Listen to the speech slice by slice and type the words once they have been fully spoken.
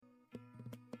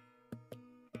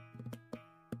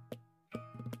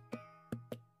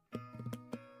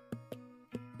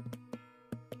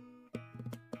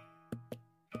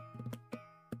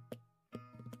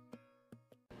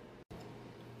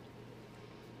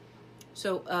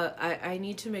So I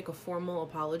need to make a formal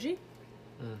apology.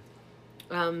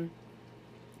 I'm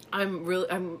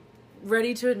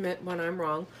ready to admit when I'm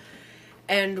wrong.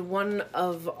 And one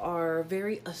of our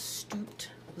very astute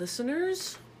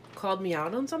listeners called me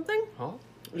out on something. Huh?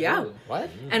 Yeah. Ooh, what?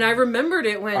 And I remembered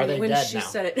it when she now?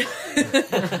 said it.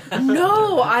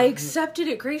 No, I accepted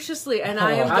it graciously, and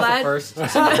I am glad. That's the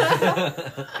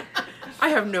first. I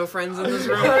have no friends in this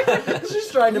room. She's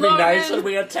trying to be Lauren. nice and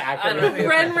we attack her.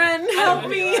 Ren, help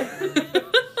me.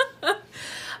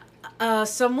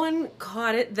 Someone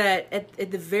caught it that at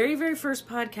the very, very first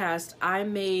podcast, I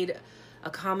made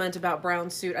a comment about Brown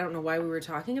Suit. I don't know why we were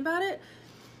talking about it,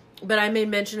 but I made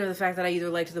mention of the fact that I either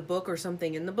liked the book or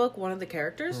something in the book, one of the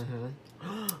characters.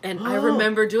 Mm-hmm. And I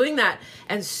remember doing that.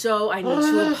 And so I need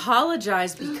to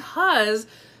apologize because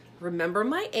remember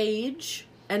my age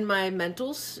and my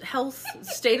mental health,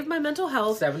 state of my mental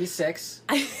health. 76.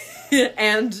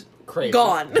 And Crazy.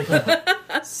 Gone.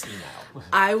 Senile.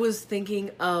 I was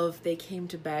thinking of They Came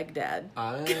to Baghdad.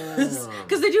 Oh.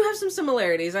 Because they do have some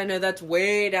similarities. I know that's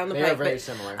way down the They pike. are very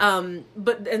similar.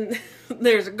 But and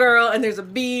there's a girl and there's a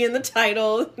bee in the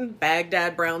title.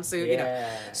 Baghdad, brown suit, you know.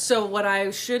 Yeah. So what I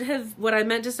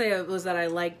meant to say was that I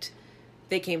liked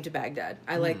They Came to Baghdad.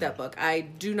 I like that book. I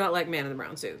do not like Man in the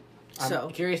Brown Suit. So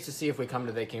I'm curious to see if we come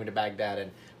to They Came to Baghdad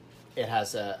and it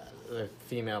has the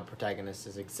female protagonist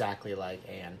is exactly like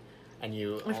Anne. And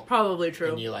you... it's probably true.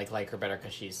 And you like her better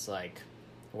because she's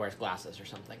wears glasses or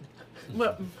something.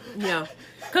 Well, yeah.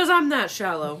 Because I'm that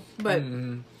shallow. But...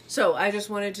 So I just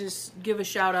wanted to give a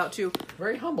shout out to...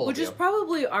 Very humble which of you. is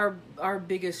probably our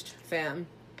biggest fan.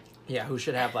 Yeah, who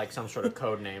should have some sort of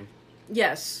code name.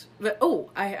 Yes. But,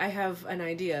 I have an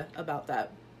idea about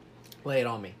that. Lay it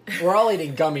on me. We're all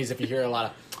eating gummies if you hear a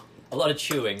lot of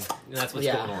chewing. And that's what's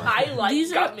going on. I like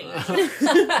These gummies.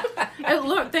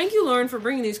 Thank you, Lauren, for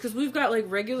bringing these, because we've got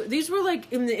regular... These were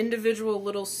in the individual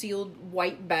little sealed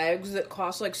white bags that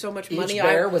cost so much money. Each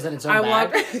bear was in its own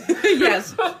bag?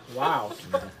 Yes. Wow.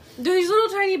 These little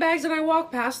tiny bags, and I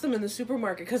walk past them in the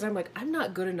supermarket because I'm I'm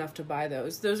not good enough to buy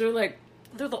those. Those are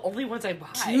They're the only ones I buy.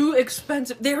 too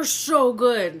expensive. They're so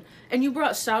good. And you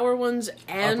brought sour ones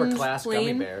and Upper class plain.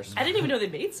 gummy bears. I didn't even know they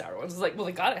made sour ones. It's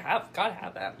they gotta have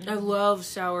that. I love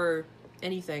sour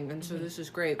anything, and so this is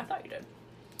great. I thought you did.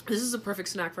 This is a perfect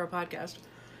snack for a podcast.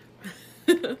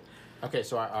 Okay,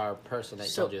 so our person that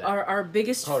So told you that. our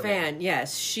biggest Code fan, name.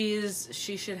 yes, she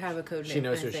should have a code name. She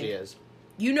knows I who think. she is.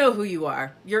 You know who you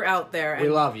are. You're out there. We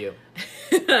love you.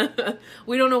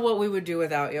 We don't know what we would do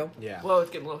without you. Yeah. Whoa,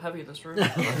 it's getting a little heavy in this room.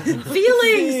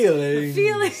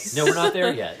 Feelings. No, we're not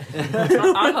there yet.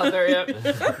 I'm not there yet.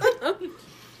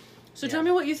 So tell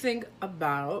me what you think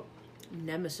about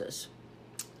Nemesis.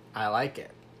 I like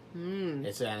it.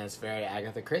 It's very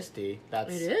Agatha Christie.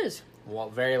 It is.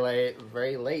 Well, very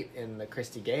late in the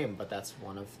Christie game, but that's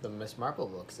one of the Miss Marple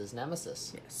books is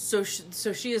Nemesis. So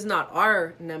she is not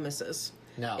our nemesis.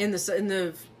 No. In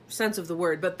the sense of the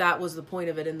word, but that was the point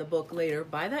of it in the book later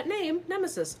by that name,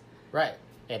 Nemesis. Right.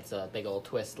 It's a big old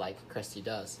twist like Christie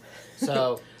does.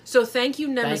 So So thank you,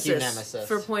 Nemesis, Nemesis.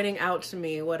 for pointing out to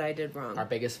me what I did wrong. our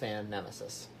biggest fan,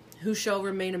 Nemesis. Who shall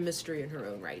remain a mystery in her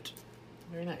own right.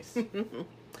 Very nice.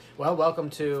 Well, welcome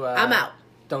to I'm out.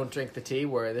 Don't Drink the Tea,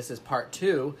 where this is part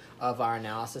 2 of our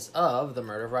analysis of The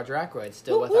Murder of Roger Ackroyd.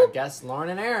 Still with our guests, Lauren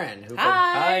and Aaron, who've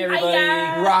Hi, everybody.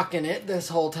 been rocking it this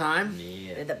whole time.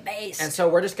 Yeah. The base. And so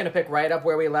we're just going to pick right up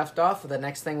where we left off with the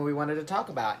next thing we wanted to talk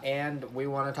about. And we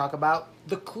want to talk about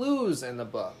the clues in the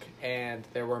book. And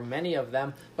there were many of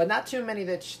them, but not too many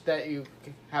that you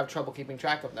have trouble keeping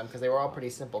track of them, because they were all pretty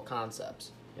simple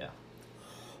concepts. Yeah.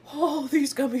 Oh,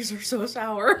 these gummies are so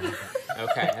sour.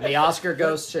 Okay, and the Oscar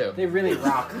goes to... They really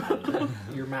rock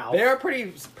your mouth. They're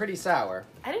pretty sour.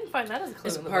 I didn't find that as a clue.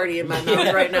 There's a in the party book. in my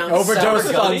mouth right now. Overdose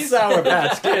Sour on gummies? Sour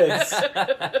Patch Kids.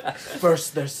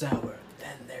 First they're sour,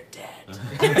 then they're dead.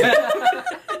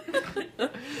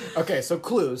 Okay, so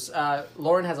clues.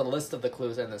 Lauren has a list of the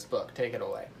clues in this book. Take it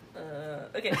away.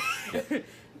 Okay.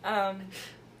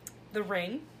 The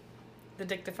ring, the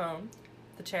dictaphone,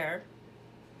 the chair,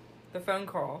 the phone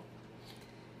call,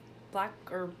 black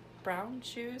or brown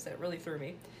shoes, that really threw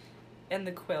me, and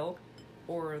the quill,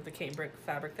 or the cambric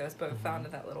fabric that was both found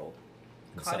in that little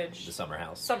cottage. The summer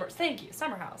house. Thank you,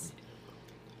 summer house.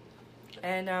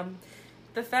 And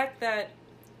the fact that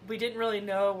we didn't really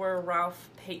know where Ralph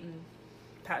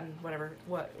Patton,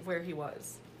 where he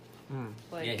was.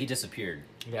 Yeah, he disappeared.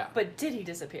 Yeah. But did he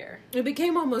disappear? It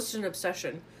became almost an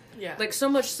obsession. Yeah. So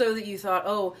much so that you thought,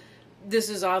 oh, this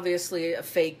is obviously a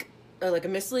fake, a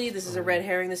mislead, this is a red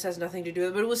herring, this has nothing to do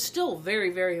with it. But it was still very,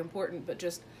 very important, but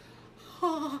just...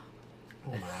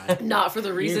 Oh my. Not for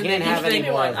the reason can't that have you any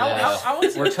think. more of that. I want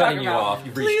to see We're what you're cutting talking you about. off.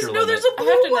 You've reached Please, your no, limit. there's a I blue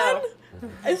have to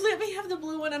one. Let me have the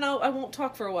blue one, and I won't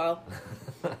talk for a while.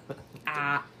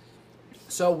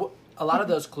 So a lot of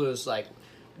those clues like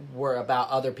were about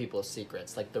other people's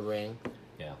secrets, like the ring.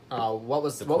 Yeah. What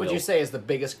would quill. you say is the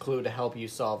biggest clue to help you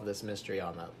solve this mystery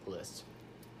on the list?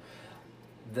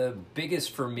 The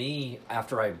biggest for me,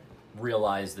 after I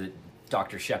realized that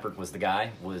Dr. Shepard was the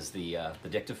guy, was the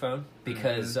dictaphone,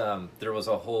 because there was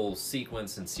a whole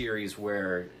sequence and series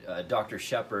where Dr.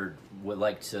 Shepard would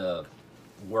like to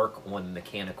work on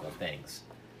mechanical things,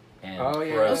 and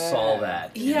Poirot saw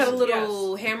that. He had a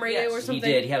little ham radio or something. He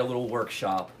did. He had a little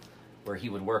workshop where he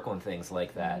would work on things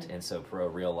like that, and so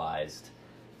Poirot realized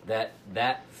that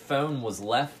that phone was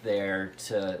left there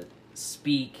to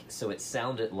speak, so it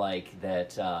sounded like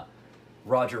that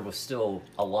Roger was still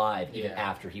alive even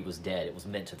after he was dead. It was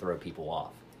meant to throw people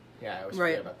off. Yeah, I always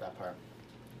forget about that part.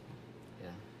 Yeah.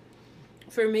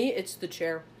 For me, it's the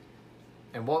chair.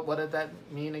 And what did that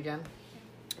mean again?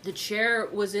 The chair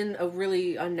was in a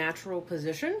really unnatural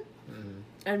position,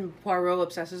 and Poirot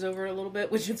obsesses over it a little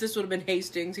bit, which if this would have been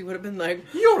Hastings, he would have been like,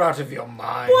 You're out of your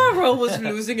mind. Poirot was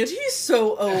losing it. He's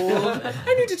so old.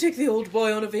 I need to take the old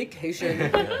boy on a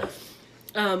vacation.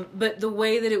 But the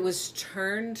way that it was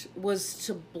turned was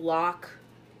to block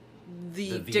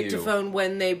the view. dictaphone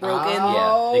when they broke in.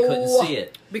 Yeah, they couldn't see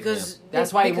it. Because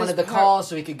That's why he wanted the call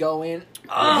so he could go in.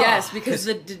 Yes, because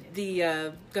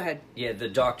the go ahead. Yeah, the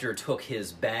doctor took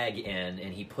his bag in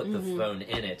and he put the phone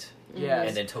in it. Yes.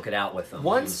 And then took it out with him.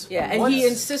 And he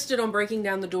insisted on breaking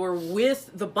down the door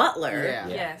with the butler. Yeah.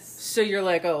 Yes. So you're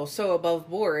like, oh, so above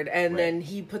board. And then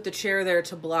he put the chair there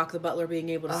to block the butler being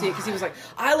able to see it. Because he was like,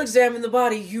 I'll examine the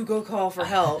body, you go call for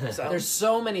help. So. There's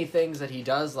so many things that he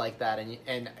does like that,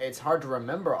 and it's hard to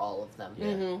remember all of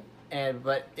them.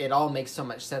 But it all makes so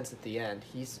much sense at the end.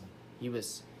 He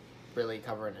was really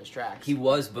covering his tracks. He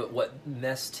was, but what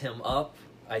messed him up,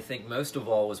 I think most of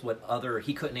all, was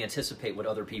he couldn't anticipate what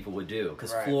other people would do.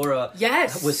 Because Flora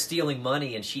was stealing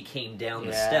money and she came down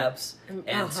the steps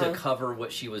and to cover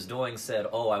what she was doing said,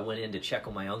 oh, I went in to check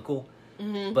on my uncle.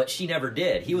 But she never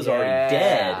did. He was already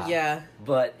dead. Yeah.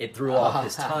 But it threw off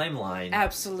his timeline.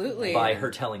 Absolutely. By her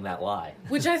telling that lie.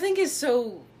 Which I think is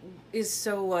so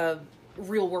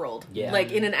real world. Yeah.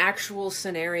 Like in an actual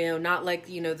scenario, not like,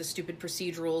 the stupid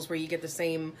procedurals where you get the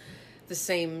same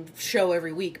show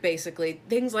every week, basically.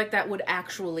 Things like that would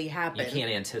actually happen. You can't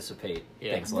anticipate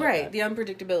things like right, that. the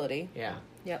unpredictability. Yeah.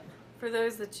 Yep. For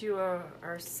those that you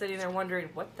are sitting there wondering,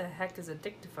 what the heck is a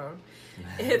dictaphone?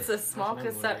 It's a small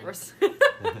cassette.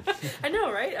 I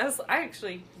know, right? I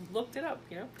actually looked it up.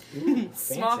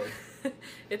 Small.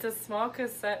 It's a small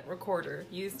cassette recorder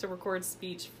used to record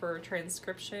speech for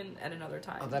transcription at another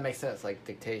time. Oh, that makes sense, like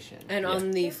dictation. And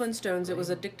on the Flintstones, it was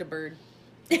a dictabird.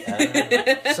 So in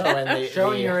the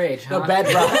Showing your age, huh?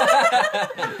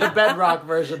 The bedrock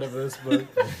version of this book.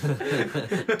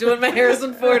 Doing my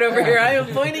Harrison Ford over here. I am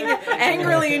pointing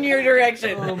angrily in your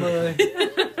direction. Oh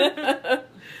my.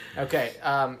 Okay,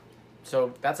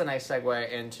 so that's a nice segue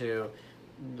into,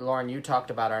 Lauren, you talked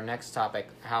about our next topic,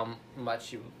 how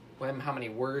many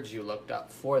words you looked up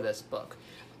for this book.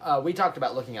 We talked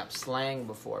about looking up slang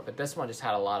before, but this one just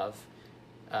had a lot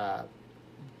of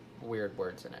weird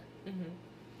words in it. Mm-hmm.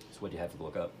 So what do you have to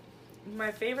look up?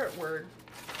 My favorite word,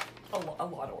 a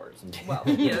lot of words. Well,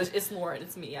 it's Lauren,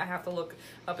 it's me. I have to look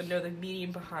up and know the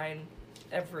meaning behind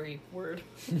every word.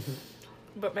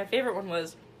 But my favorite one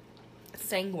was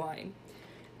sanguine.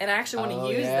 And I actually want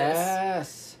to use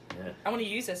this. Yeah. I want to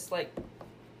use this, like,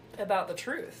 about the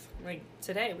truth. Like,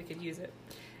 today we could use it.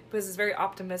 Because it's very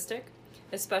optimistic,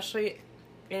 especially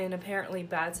in apparently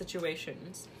bad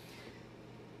situations.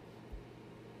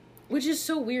 Which is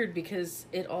so weird because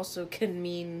it also can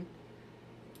mean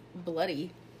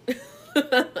bloody.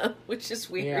 Which is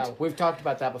weird. Yeah, we've talked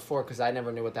about that before because I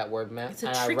never knew what that word meant. It's a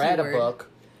and I tricky read word. a book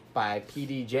by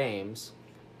P.D. James,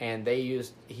 and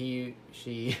she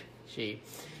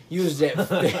used it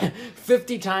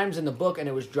 50 times in the book, and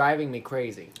it was driving me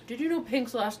crazy. Did you know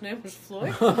Pink's last name was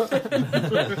Floyd?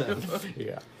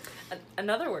 Yeah.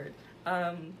 Another word.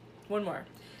 One more.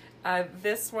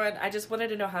 This one, I just wanted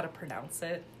to know how to pronounce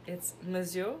it. It's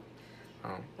monsieur,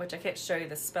 which I can't show you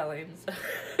the spellings,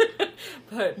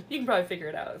 but you can probably figure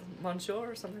it out. Monsieur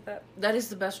or something like that. That is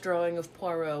the best drawing of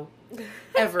Poirot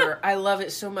ever. I love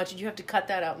it so much. You have to cut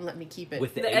that out and let me keep it.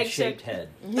 With the The egg-shaped egg-shaped-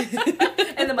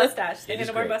 head. And the mustache, the It is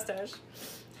handlebar great. mustache.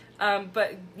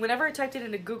 But whenever I typed it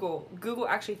into Google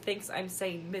actually thinks I'm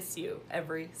saying miss you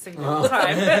every single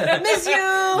time. Miss you!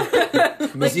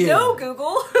 Like, no,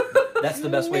 Google. That's the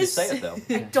best way to say it, though.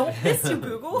 I don't miss you,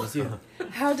 Google.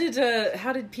 How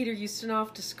did Peter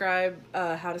Ustinov describe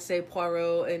how to say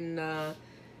Poirot in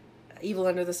Evil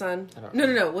Under the Sun?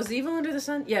 No. Was it Evil Under the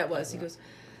Sun? Yeah, it was. He goes,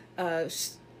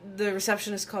 the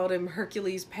receptionist called him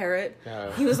Hercules Parrot.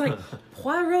 Oh. He was like,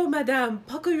 Poirot, madame,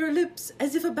 pucker your lips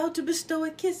as if about to bestow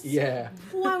a kiss. Yeah.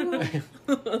 Poirot.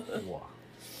 Wow.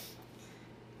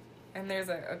 And there's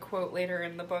a quote later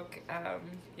in the book.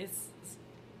 It's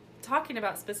talking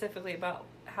about specifically about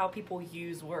how people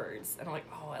use words. And I'm like,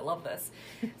 oh, I love this.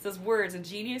 It says, words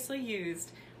ingeniously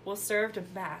used will serve to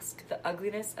mask the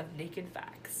ugliness of naked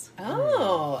facts.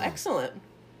 Oh, excellent.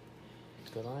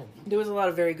 Good line. There was a lot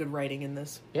of very good writing in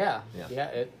this. Yeah.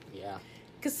 Yeah. Yeah.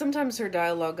 Because sometimes her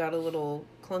dialogue got a little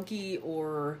clunky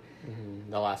or...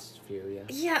 The last few, yeah.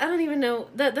 Yeah, I don't even know.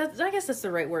 That I guess that's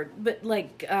the right word. But,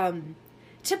 like,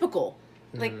 typical.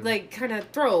 Like kind of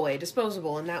throwaway,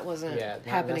 disposable, and that wasn't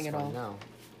happening at all. No.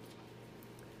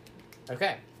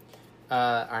 Okay.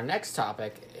 Our next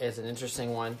topic is an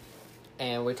interesting one.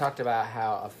 And we talked about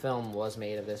how a film was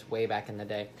made of this way back in the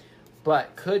day.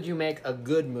 But could you make a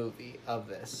good movie of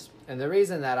this? And the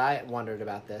reason that I wondered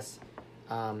about this,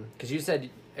 because you said,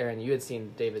 Aaron, you had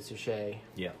seen David Suchet,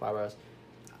 Poirot's,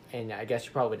 and I guess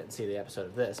you probably didn't see the episode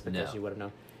of this because you would have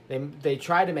known. They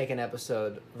tried to make an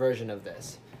episode version of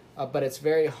this, but it's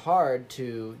very hard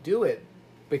to do it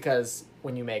because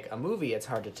when you make a movie, it's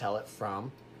hard to tell it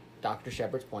from Dr.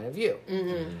 Shepard's point of view.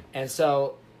 Mm-hmm. And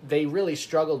so they really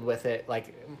struggled with it.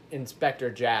 Like, Inspector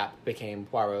Japp became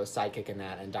Poirot's sidekick in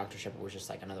that, and Dr. Shepard was just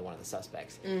like another one of the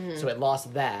suspects. Mm-hmm. So it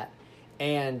lost that.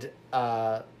 And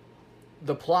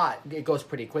the plot, it goes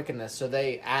pretty quick in this, so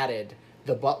they added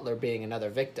the butler being another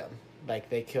victim. Like,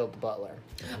 they killed the butler.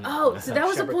 Oh, so that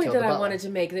was a Shepard point killed that the I butler. wanted to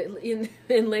make. That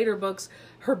in later books,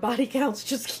 her body counts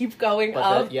just keep going But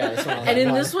up. this one only And had in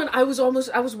one. this one, I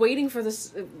was waiting for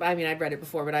this. I mean, I'd read it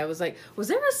before, but I was like, was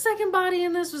there a second body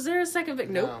in this? Was there a second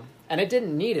victim? Nope. No. And it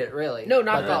didn't need it, really. No,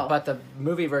 not But at the- all. But the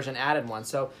movie version added one.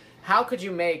 So how could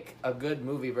you make a good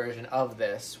movie version of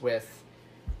this with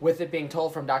it being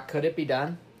told from Doc? Could it be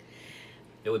done?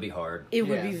 It would be hard. It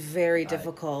would Yeah. be very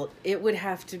difficult. It would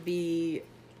have to be.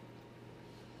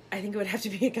 I think it would have to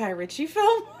be a Guy Ritchie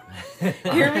film.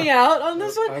 Hear me out on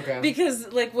this one, Okay.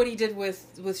 because like what he did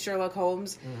with Sherlock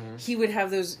Holmes, Mm-hmm. he would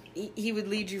have those. He would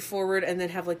lead you forward and then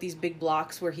have like these big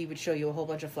blocks where he would show you a whole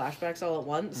bunch of flashbacks all at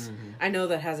once. Mm-hmm. I know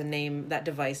that has a name, that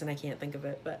device, and I can't think of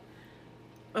it. But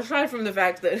aside from the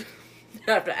fact that you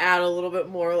have to add a little bit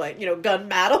more, like gun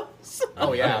battles.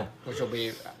 Oh yeah, which will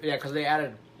be because they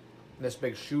added this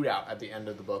big shootout at the end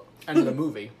of the book, end of the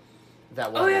movie.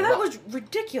 That was Oh yeah, that was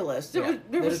ridiculous. There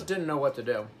they was, just didn't know what to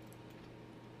do.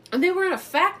 and they were in a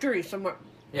factory somewhere.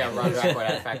 Yeah, Roger Ackroyd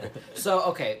had a factory.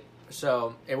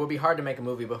 So it would be hard to make a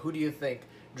movie, but who do you think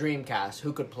Dreamcast?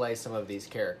 Who could play some of these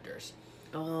characters?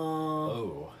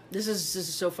 Oh. This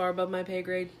is so far above my pay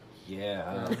grade.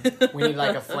 Yeah. We need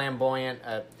like a flamboyant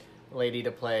lady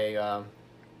to play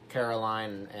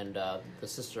Caroline and the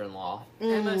sister-in-law.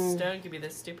 Emma Stone could be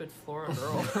this stupid Flora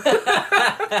girl.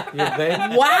 You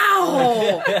think?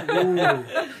 Wow!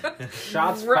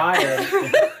 Shots fired.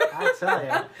 I tell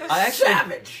you.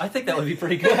 Savage. I think that would be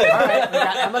pretty good. All right,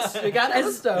 we got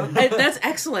Emma Stone. That's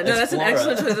excellent. No, It's that's an Flora.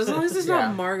 excellent choice. As long as it's Yeah.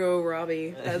 not Margot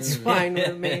Robbie, that's fine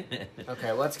with me.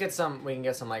 Okay, let's get some. We can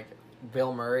get some like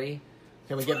Bill Murray.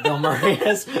 Can we get Bill Murray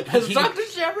as He- Dr.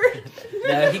 Shepard?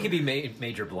 No, he could be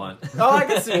Major Blunt. Oh, I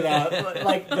can see that.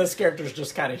 Like this character's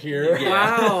just kind of here. Yeah.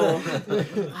 Wow.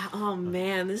 Oh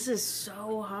man, this is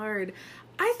so hard.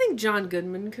 I think John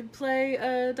Goodman could play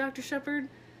Dr. Shepard.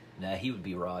 Nah, he would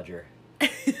be Roger. He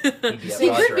He'd be He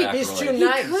Roger could be- He's Ackroyd. too He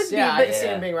nice. could be, yeah, I but- can see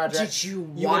him being Roger. Did you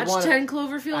would watch wanna- 10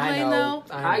 Cloverfield I Lane know,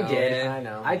 though? I did. I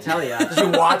know. I tell you. Did you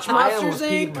watch I Monsters, almost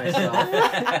peed Inc?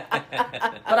 myself.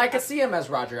 But I could see him as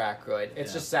Roger Ackroyd.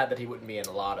 It's just sad that he wouldn't be in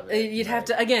a lot of it. You'd have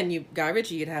to again. Guy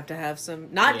Ritchie. You'd have to have some.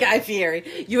 Not Guy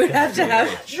Fieri. You would have to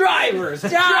have. Drivers,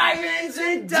 drive-ins,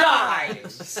 and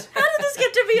dives. How did this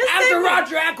get to be a After segment?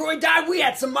 Roger Ackroyd died, we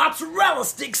had some mozzarella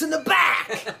sticks in the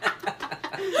back.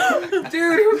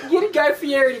 Dude, get Guy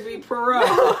Fieri to be Perot.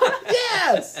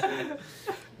 Yes.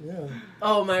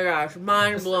 Oh my gosh,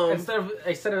 mind blown.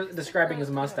 Instead of describing his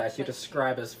mustache, you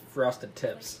describe his frosted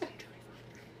tips.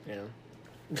 Yeah.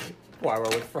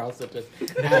 Poirot with frosted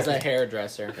tips as a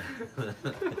hairdresser.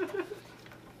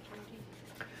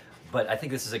 But I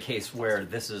think this is a case where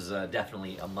this is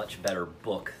definitely a much better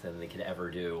book than they could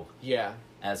ever do Yeah.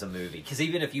 as a movie. Because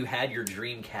even if you had your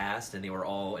dream cast and they were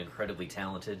all incredibly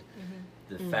talented,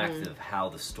 the fact of how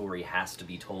the story has to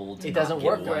be told, to It not doesn't give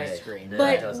work on away. the screen. No, it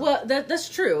But doesn't. well, that's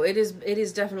true. It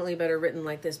is definitely better written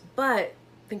like this. But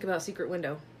think about Secret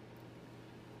Window.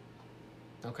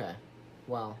 Okay.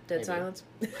 Well, Dead maybe. silence.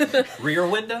 Rear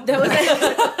window? That was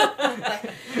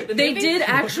The they movie? did The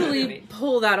actually movie.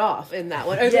 pull that off in that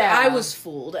one. Or Yeah. I was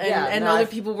fooled, and, Yeah, and no, other I-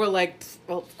 people were like, "Pff,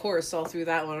 "Well, of course, all through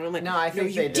that one." And I'm like, No, I think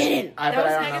you they didn't." I, That but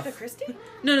was I don't know. Agatha Christie?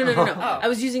 No. Oh. I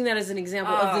was using that as an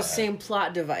example of Oh. the same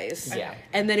plot device. Yeah.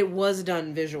 and that it was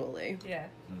done visually. Yeah.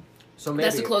 So maybe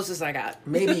That's the closest I got.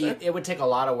 maybe it would take a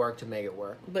lot of work to make it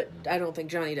work. But I don't think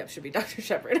Johnny Depp should be Dr.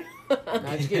 Shepard.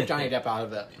 Now just get Johnny Depp out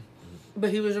of it.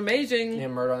 But he was amazing. Yeah,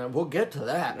 murder on that. We'll get to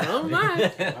that. Oh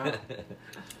my!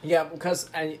 Yeah, because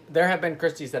there have been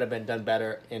Christies that have been done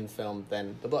better in film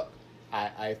than the book.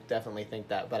 I definitely think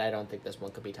that, but I don't think this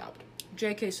one could be topped.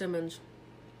 J.K. Simmons,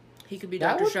 he could be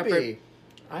That Dr. would Shepard. be.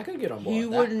 I could get on board. He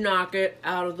with that. would knock it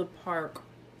out of the park.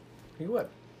 He would.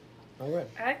 I would.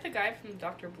 I like the guy from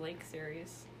Dr. Blake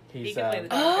series. He He's can play the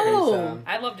Oh! doctor. he's,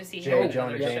 I'd love to see J. him in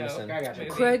Jonah another Jameson. show. I got you.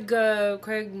 movie.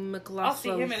 Craig McLaughlin. I'll see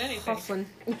him in anything. Houghlin.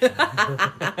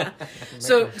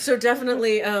 so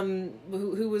definitely,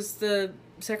 who was the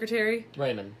secretary?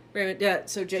 Raymond. Raymond. Yeah.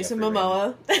 So Jason Jeffrey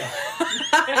Momoa.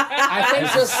 I think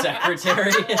As just. the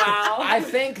secretary? Wow. I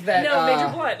think that. no,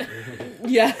 Major Blunt.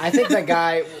 Yeah. I think that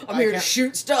guy. I'm here to can't-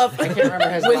 shoot stuff I can't remember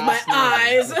his with my last name.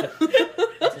 eyes.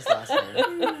 What's his last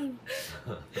name?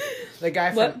 The guy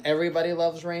from What? Everybody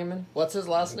Loves Raymond. What's his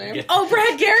last name? Yeah. Oh,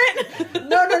 Brad Garrett.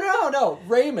 No.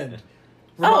 Raymond.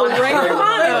 Oh, Ray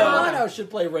Romano. Ray Romano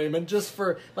should play Raymond just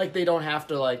for like they don't have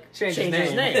to like Change change his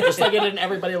his name. name, just like it in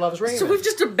Everybody Loves Raymond. So we've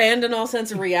just abandoned all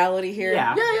sense of reality here.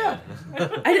 Yeah.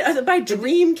 yeah. By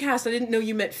Dreamcast, I didn't know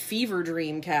you meant Fever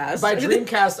Dreamcast. By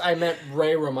Dreamcast, I meant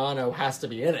Ray Romano has to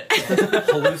be in it.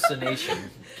 Hallucination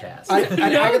cast. An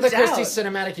No Agatha doubt. Christie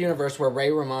cinematic universe where Ray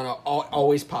Romano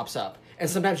always pops up. And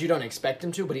sometimes you don't expect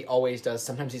him to, but he always does.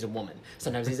 Sometimes he's a woman.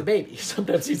 Sometimes he's a baby.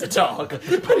 Sometimes he's a dog.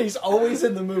 But he's always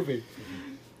in the movie.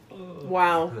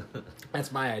 Wow.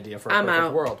 That's my idea for a I'm perfect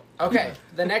out. world. Okay,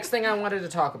 the next thing I wanted to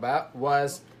talk about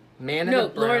was Man in No,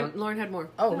 the Brown. Lauren had more.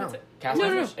 Oh, no. That's it. Cast No,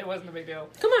 members? It wasn't a big deal.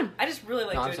 Come on. I just really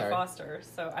like No, I'm Jodie sorry. Foster,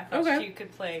 so I thought Okay. she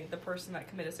could play the person that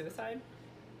committed suicide.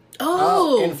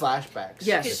 Oh. in flashbacks.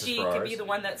 Yes. Because This is she for could ours. be the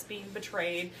one that's being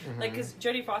betrayed. Like, because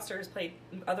Jodie Foster has played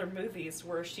other movies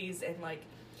where she's in, like,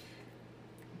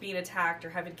 being attacked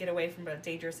or having to get away from a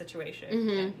dangerous situation.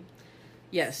 Mhm. And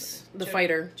Yes, the Jodie-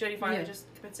 fighter. Jodie Foster Yeah. just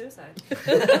commits suicide.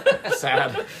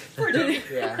 Sad. Poor Jodie.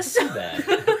 Yeah. Too bad.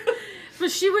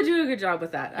 But she would do a good job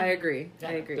with that. I agree. Yeah,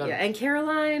 I agree. done. Yeah, and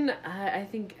Caroline, I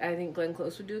think Glenn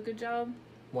Close would do a good job.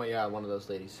 Well, yeah, one of those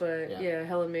ladies. But yeah,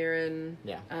 Helen Mirren.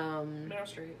 Yeah. Meryl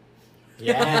Streep.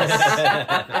 Yes.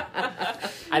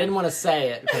 I didn't want to say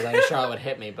it because I knew Charlotte would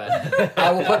hit me, but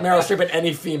I will put Meryl Streep in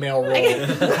any female role.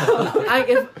 if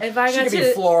I She got could be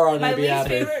to Flora and My I'd be least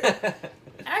happy. favorite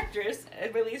actress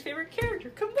and my least favorite character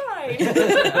combined.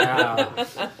 Wow.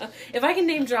 if I can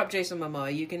name drop Jason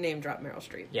Momoa, you can name drop Meryl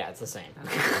Streep. Yeah, it's the same.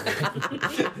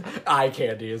 Eye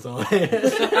candy is all it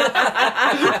is.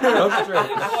 Meryl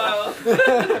Streep.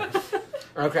 Whoa.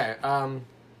 Okay, done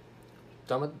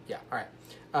with? Yeah,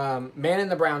 alright. Man in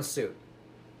the Brown Suit.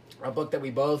 A book that we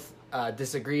both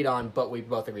disagreed on, but we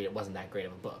both agreed it wasn't that great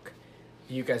of a book.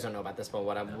 You guys don't know about this, but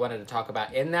what I wanted to talk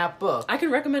about in that book... I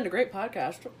can recommend a great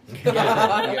podcast.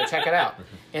 yeah, check it out.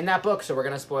 In that book, so we're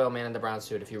going to spoil Man in the Brown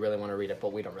Suit if you really want to read it,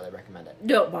 but we don't really recommend it.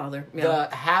 Don't bother. Yeah.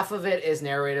 The half of it is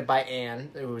narrated by Anne,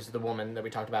 who's the woman that we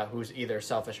talked about, who's either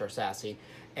selfish or sassy,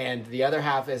 and the other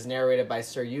half is narrated by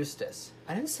Sir Eustace.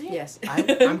 I didn't say it. Yes. I'm I'm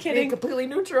kidding. kidding. Completely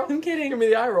neutral. I'm kidding. Give me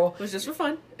the eye roll. It was just for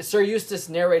fun. Sir Eustace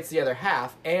narrates the other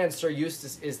half, and Sir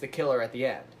Eustace is the killer at the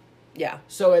end. Yeah.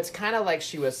 So it's kind of like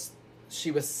she was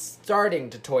starting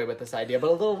to toy with this idea, but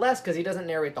a little less because he doesn't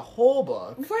narrate the whole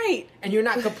book. Right. And you're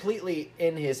not completely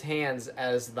in his hands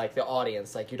as, like, the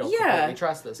audience. Like, you don't Yeah. completely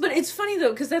trust this But guy. it's funny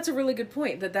though, because that's a really good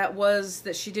point.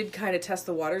 That she did kind of test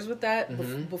the waters with that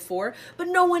before, but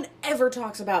no one ever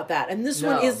talks about that. And this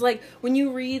one No. is like when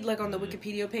you read like on the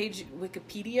Wikipedia page,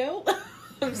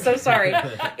 I'm so sorry.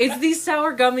 It's these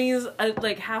sour gummies.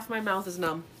 Like half my mouth is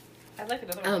numb. I'd like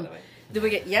another one, by the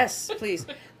way. Yes, please.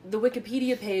 The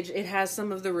Wikipedia page, it has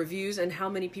some of the reviews and how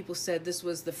many people said this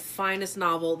was the finest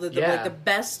novel, Yeah. like the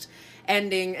best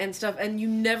ending and stuff. And you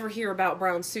never hear about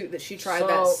Brown Suit that she tried So-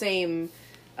 that same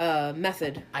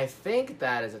method. I think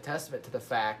that is a testament to the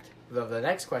fact of the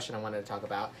next question I wanted to talk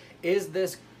about. Is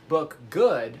this book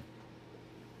good?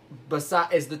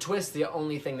 Is the twist the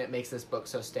only thing that makes this book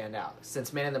so stand out?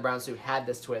 Since Man in the Brown Suit had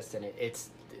this twist in it,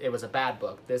 it was a bad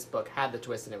book. This book had the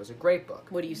twist and it was a great book.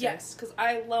 What do you say? Yes, because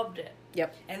I loved it.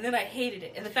 Yep. And then I hated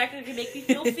it. And the fact that it can make me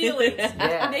feel feelings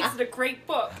Yeah. makes it a great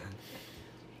book.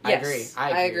 Yes,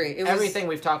 I I agree. agree. It was- Everything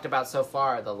we've talked about so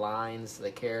far, the lines,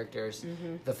 the characters,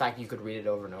 the fact you could read it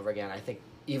over and over again, I think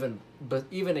even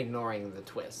ignoring the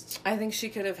twists. I think she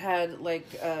could have had like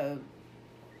a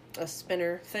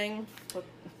spinner thing.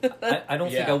 I don't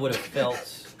think Yeah. I would have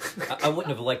felt. I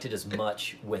wouldn't have liked it as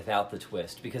much without the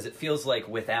twist, because it feels like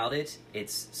without it,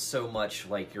 it's so much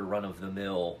like your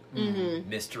run-of-the-mill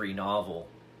mystery novel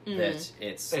that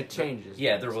It changes.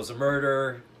 Yeah, there was a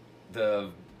murder.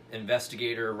 The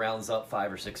investigator rounds up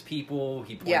 5 or 6 people.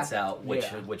 He points out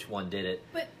which one did it.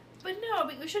 But no, I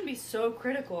mean, we shouldn't be so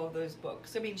critical of those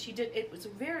books. I mean, it was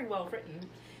very well written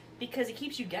because it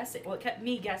keeps you guessing. Well, it kept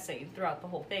me guessing throughout the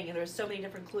whole thing, and there's so many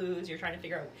different clues. You're trying to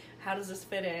figure out how does this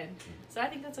fit in. So I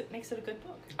think that's what makes it a good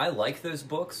book. I like those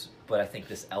books, but I think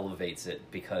this elevates it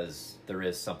because there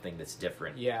is something that's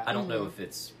different. Yeah. I don't know if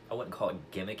it's. I wouldn't call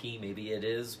it gimmicky. Maybe it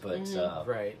is, but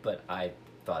Right. But I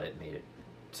thought it made it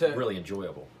To really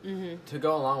enjoyable. to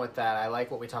go along with that, I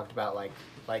like what we talked about,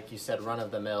 like you said, run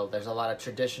of the mill. There's a lot of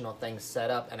traditional things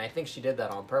set up, and I think she did that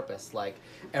on purpose. Like,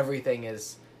 everything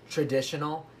is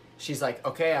traditional. She's like,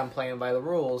 okay, I'm playing by the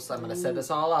rules. I'm going to set this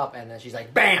all up. And then she's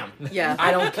like, bam! Yeah. I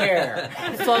don't care.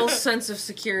 False sense of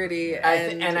security.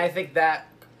 And I think that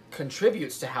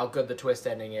contributes to how good the twist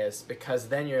ending is, because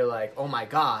then you're like, oh my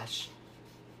gosh,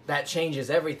 that changes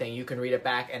everything. You can read it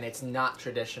back, and it's not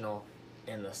traditional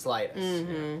in the slightest.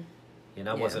 And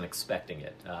I wasn't expecting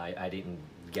it. I didn't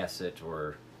guess it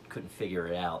or couldn't figure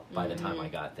it out by the time I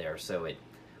got there. So it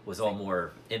was all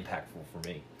more impactful for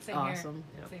me. Same Awesome.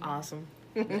 here. Same here. Awesome.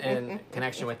 And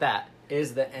connection with that,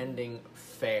 is the ending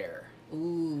fair?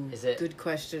 Ooh, Is it- good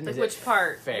question. is it Which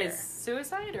part? fair? His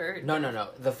suicide or No.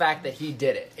 The fact that he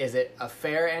did it, is it a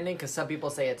fair ending? Because some people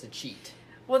say it's a cheat.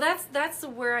 Well, that's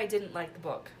where I didn't like the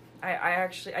book.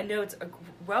 I know it's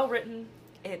well written.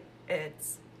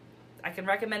 It's I can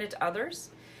recommend it to others,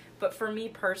 but for me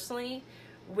personally,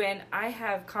 when I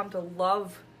have come to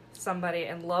love somebody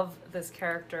and love this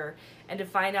character, and to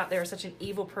find out they were such an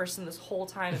evil person this whole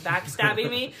time, backstabbing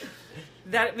me,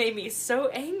 that made me so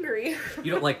angry.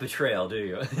 You don't like betrayal, do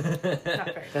you? Not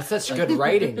very That's such good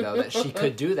writing, though, that she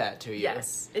could do that to you.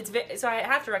 Yes, so I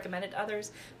have to recommend it to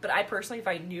others. But I personally, if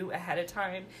I knew ahead of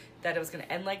time that it was going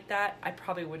to end like that, I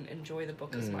probably wouldn't enjoy the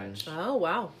book as much. Oh,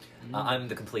 wow. I'm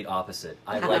the complete opposite.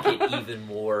 I like it even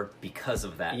more because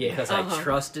of that. Yeah. Because I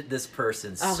trusted this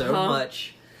person so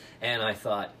much, and I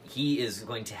thought he is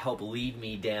going to help lead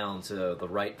me down to the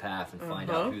right path and find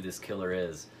out who this killer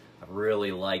is. I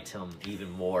really liked him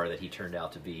even more that he turned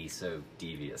out to be so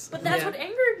devious. But that's what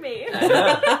angered me. I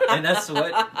know. And that's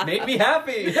what made me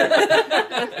happy.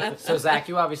 So, Zach,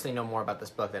 you obviously know more about this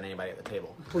book than anybody at the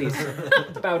table. Please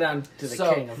bow down to the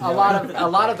So king of a lot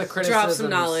of the criticisms, Drop some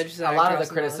knowledge, Zach, a lot of drop the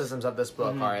some criticisms of this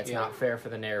book are it's yeah. not fair for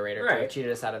the narrator to have Right.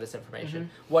 cheated us out of this information.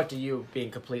 What do you,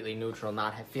 being completely neutral,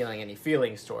 not feeling any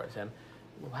feelings towards him,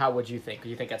 how would you think? Do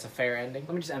you think that's a fair ending?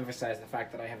 Let me just emphasize the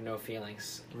fact that I have no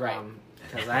feelings. Right.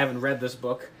 Because I haven't read this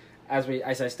book. As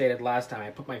I stated last time,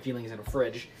 I put my feelings in a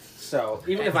fridge. So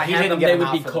even if I He had didn't them, get they them would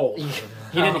out be for the- cold.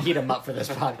 He didn't heat them up for this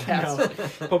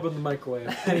podcast. No, put them in the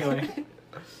microwave. Anyway,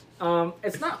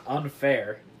 it's not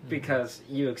unfair because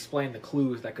you explain the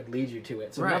clues that could lead you to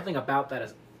it. So Right. nothing about that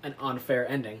is an unfair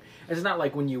ending. It's not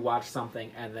like when you watch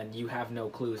something and then you have no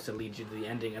clues to lead you to the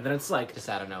ending, and then it's like, Just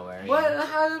out of nowhere. what? yeah.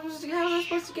 How was I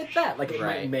supposed to get that? Like, it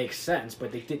Right. might make sense,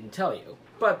 but they didn't tell you.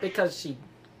 But because she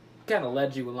kind of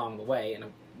led you along the way in a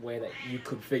way that you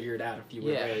could figure it out if you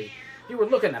were Yeah. if you were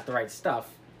looking at the right stuff,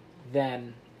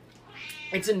 then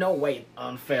it's in no way an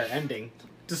unfair ending,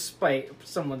 despite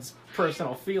someone's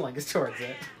personal feelings towards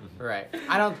it. Right.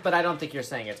 I don't think you're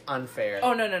saying it's unfair.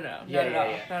 Oh no, not at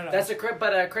all. That's a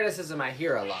criticism I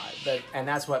hear a lot, and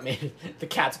that's what made the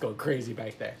cats go crazy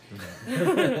back there.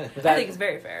 I think it's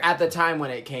very fair. At the time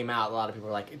when it came out, a lot of people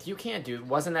were like, "You can't do."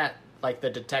 Wasn't that like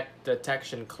the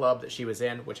detection club that she was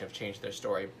in, which have changed their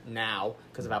story now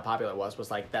because of how popular it was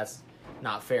like, that's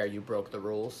not fair. You broke the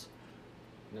rules.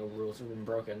 No rules have been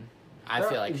broken. I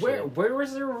feel like where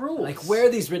was there rules? like where are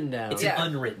these written down? It's Yeah. an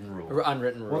unwritten rule.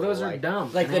 Unwritten rules. Well, those are like,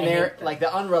 dumb. Like and the I hate them. like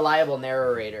the unreliable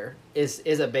narrator is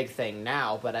a big thing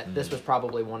now, but this was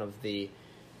probably one of the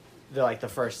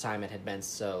first time it had been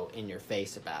so in your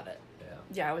face about it.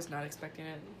 Yeah, I was not expecting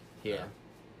it. Yeah.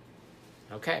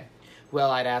 Okay. Well,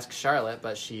 I'd ask Charlotte,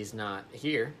 but she's not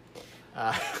here.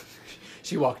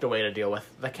 She walked away to deal with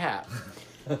the cat.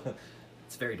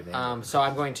 It's very demanding. So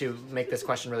I'm going to make this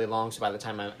question really long, so by the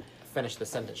time I finish the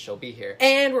sentence, she'll be here.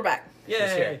 And we're back. She's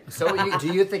here. So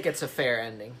do you think it's a fair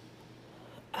ending?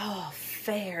 Oh,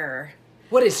 fair.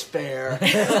 What is fair?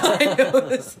 I know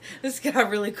this got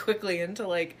really quickly into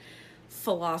like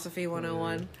philosophy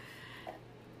 101.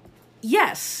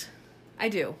 Yes, I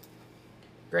do.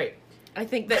 Great. I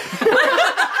think that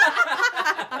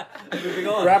Moving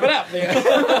on. Wrap it up.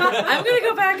 I'm gonna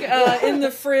go back in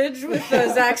the fridge with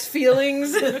Zach's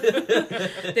feelings.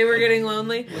 They were getting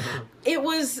lonely. It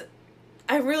was.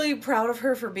 I'm really proud of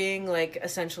her for being like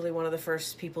essentially one of the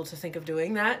first people to think of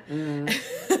doing that.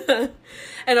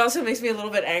 And also makes me a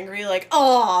little bit angry, like,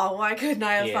 oh, why couldn't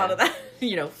I have thought of that?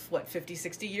 50,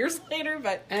 60 years later,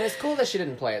 but... And it's cool that she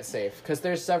didn't play it safe, because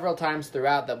there's several times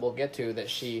throughout that we'll get to that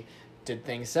she did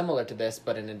things similar to this,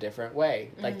 but in a different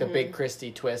way. Like the big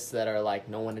Christie twists that are like,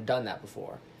 no one had done that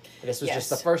before. This was just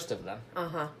the first of them.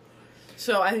 Uh-huh.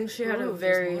 So I think she had a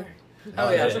very... Oh,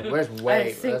 yeah. There's a lot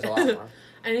more.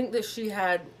 I think that she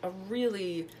had a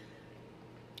really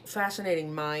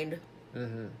fascinating mind.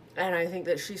 Mm-hmm. And I think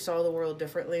that she saw the world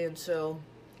differently, and so...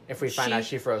 If we find out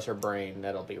she froze her brain,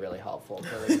 that'll be really helpful.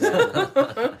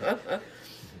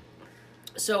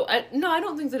 So, I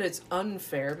don't think that it's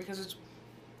unfair, because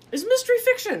it's mystery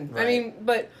fiction. Right. I mean,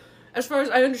 but as far as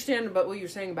I understand about what you're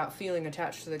saying about feeling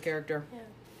attached to the character,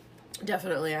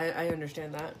 definitely, I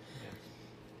understand that.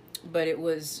 But it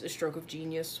was a stroke of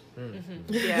genius.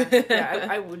 Yeah,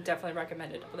 I would definitely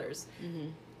recommend it to others.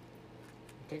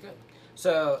 Okay, good.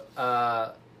 So,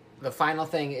 the final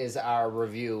thing is our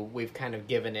review. We've all kind of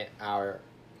given it our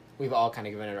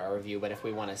review, but if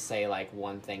we want to say, like,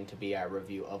 one thing to be our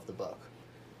review of the book,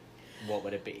 what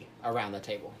would it be? Around the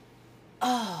table.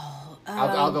 Oh.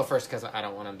 I'll go first, because I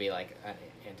don't want to be, like, an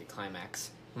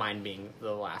anticlimax, mine being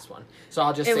the last one. So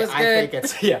I'll just say, I think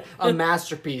it's a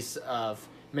masterpiece of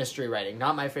mystery writing.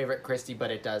 Not my favorite Christie, but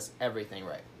it does everything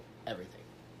right. Everything.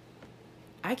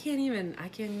 I can't even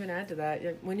add to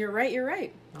that. When you're right, you're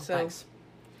right. Oh, so thanks.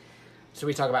 Should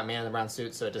we talk about Man in the Brown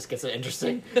Suit so it just gets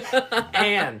interesting?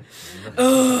 Anne.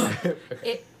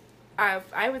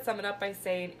 I would sum it up by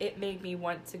saying it made me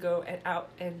want to go out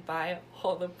and buy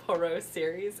all the Poirot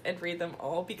series and read them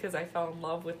all, because I fell in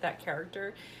love with that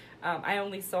character. I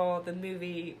only saw the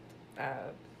movie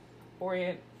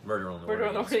Murder on the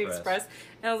Orient Orient Express,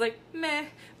 and I was like, meh.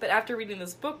 But after reading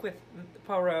this book with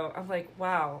Poirot, I'm like,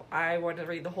 wow, I want to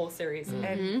read the whole series,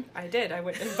 and I did. I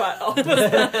went and bought all of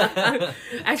those.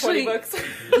 Actually, 20 books.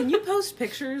 Can you post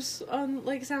pictures on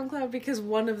like SoundCloud, because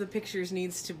one of the pictures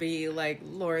needs to be like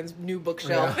Lauren's new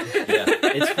bookshelf. Yeah,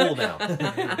 it's full now.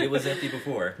 It was empty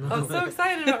before. I'm so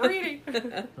excited about reading.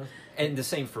 And the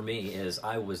same for me is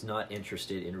I was not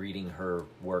interested in reading her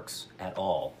works at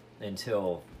all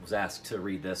until I was asked to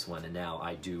read this one, and now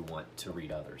I do want to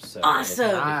read others. So Awesome!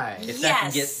 If that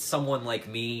can get someone like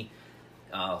me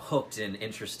hooked and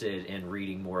interested in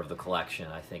reading more of the collection,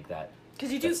 I think that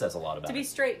says a lot about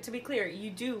it. To be clear,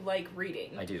 you do like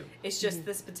reading. I do. It's just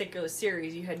this particular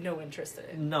series you had no interest in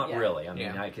it. Not really. I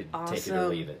mean, I could take it or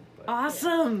leave it. But.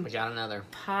 Awesome! We got another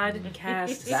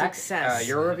podcast Zach, success.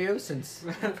 your review, since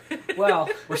Well,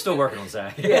 We're still working on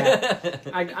Zach. Yeah.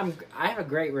 I have a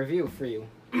great review for you.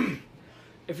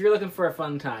 If you're looking for a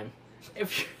fun time,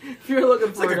 if you're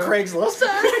looking for like a Craigslist.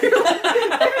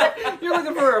 you're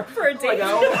looking for a date, like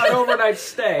an overnight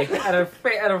stay at a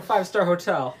 5-star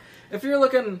hotel. If you're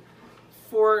looking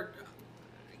for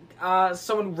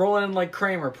someone rolling in like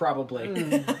Kramer, probably.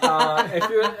 If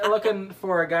you're looking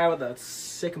for a guy with a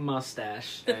sick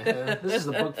mustache, this is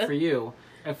the book for you.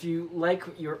 If you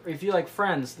like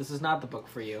Friends, this is not the book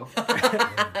for you.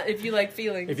 If you like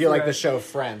feelings. If you like the show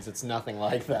Friends, it's nothing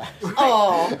like that.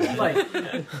 Oh, Like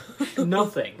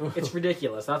nothing. It's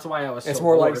ridiculous. That's why I was. It's so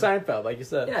more bored. like Seinfeld, like you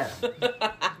said. Yeah.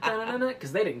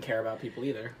 Because they didn't care about people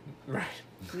either. Right.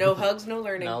 no hugs, no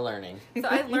learning. No learning. So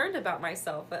I learned about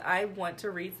myself that I want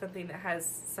to read something that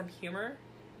has some humor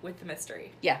with the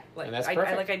mystery. Yeah, Like And that's I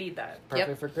perfect. I need that.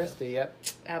 Perfect for Christy. Yep.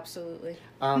 absolutely.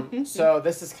 So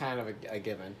this is kind of a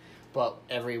given, but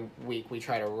every week we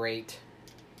try to rate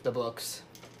the books,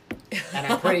 and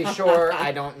I'm pretty sure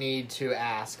I don't need to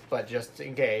ask, but just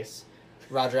in case,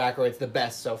 Roger Ackroyd's the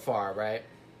best so far, right?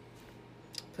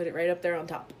 Put it right up there on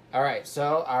top. All right,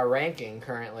 so our ranking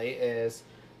currently is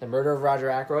The Murder of Roger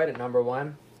Ackroyd at number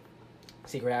 1,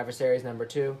 Secret Adversaries number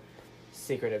 2,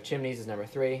 Secret of Chimneys is number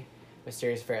 3,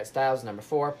 Mysterious Affair at Styles is number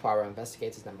 4, Poirot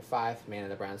Investigates is number 5, Man in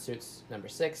the Brown Suits number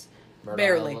 6,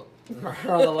 Barely.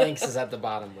 Murder on the Lynx is at the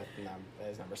bottom with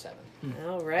is number 7.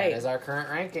 All right. That is our current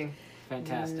ranking.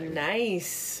 Fantastic.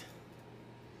 Nice.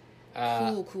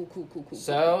 Cool.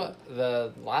 So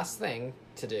the last thing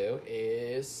to do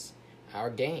is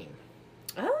our game.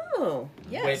 Oh,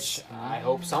 yes. Which I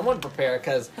hope someone prepared,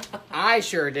 because I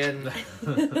sure didn't.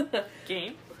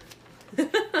 Game.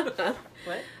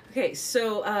 What? Okay,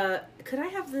 so could I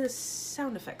have the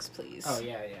sound effects, please? Oh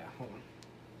yeah. Hold on.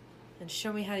 And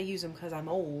show me how to use them, because I'm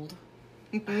old.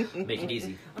 Make it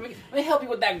easy. Let me help you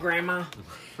with that, Grandma.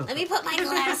 Let me put my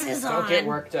glasses Don't get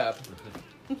worked up.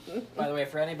 By the way,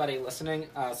 for anybody listening,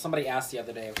 somebody asked the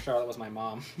other day if Charlotte was my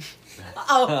mom.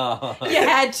 Oh, you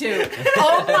had to.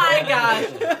 Oh my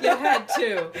gosh, you had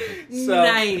to. So-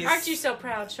 Nice. Aren't you so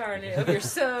proud, Charlotte, of your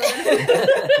son?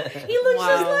 He looks Wow.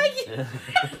 just like you.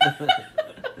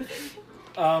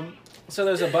 So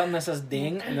there's a button that says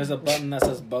ding, and there's a button that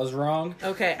says buzz wrong.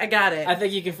 Okay, I got it. I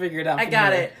think you can figure it out. I from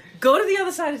got here. it. Go to the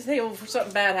other side of the table before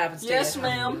something bad happens to Yes, you.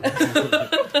 ma'am.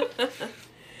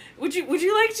 Would you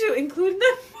like to include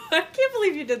them? I can't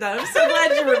believe you did that. I'm so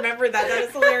glad you remembered that. That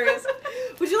is hilarious.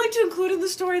 Would you like to include in the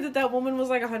story that woman was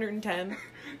like 110?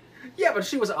 Yeah, but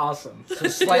she was awesome. So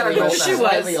slightly, Yeah, older, she was.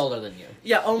 slightly older than you.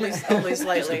 Yeah, only Just a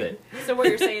slightly. bit. So what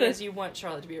you're saying is you want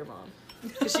Charlotte to be your mom.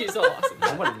 Because she's so awesome.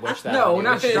 I wouldn't wish that. No, on you.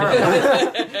 not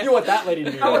Charlotte. You want that lady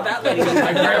to be I want that lady to be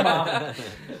my grandma.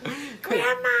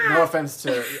 Grandma! No offense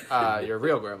to your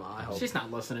real grandma, I hope. She's not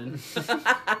listening.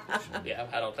 Yeah,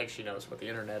 I don't think she knows what the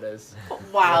internet is.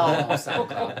 Wow. Oh,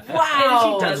 SoundCloud.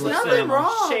 Wow. And she does Nothing listen.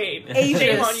 wrong. Shame. Ages.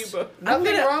 Shame on you both.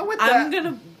 Nothing wrong with that. I'm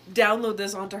gonna download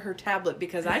this onto her tablet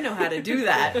because I know how to do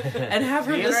that and have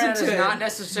her The listen internet to is it. not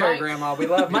necessary, My- Grandma. We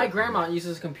love you. My grandma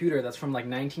uses a computer that's from like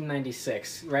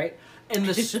 1996, right? And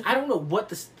I don't know what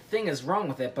this thing is wrong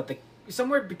with it, but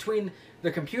somewhere between the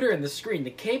computer and the screen,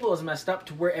 the cable is messed up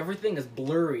to where everything is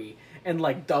blurry and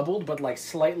like doubled, but like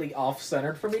slightly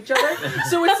off-centered from each other.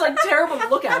 So it's like terrible to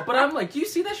look at. But I'm like, do you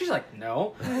see that? She's like,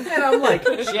 no. And I'm like,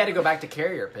 She had to go back to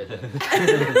carrier pigeon.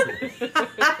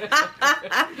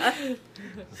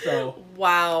 so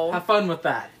Wow. have fun with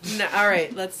that. No, all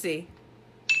right, let's see.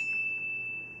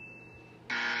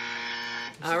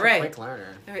 All Just a right. quick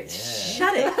learner. All right, Yeah.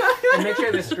 shut it. And make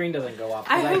sure the screen doesn't go off.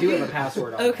 Because I I hope do you- have a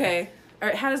password on there. Okay. All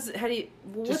right. How do you?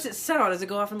 What's Just- it set on? Does it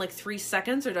go off in like 3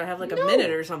 seconds, or do I have like a No.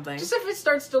 minute or something? Just if it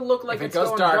starts to look like If it it's goes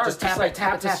going dark, dark, just tap like it,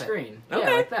 tap it, the tap it. screen. Okay.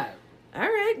 Yeah, like that. All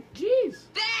right. Jeez.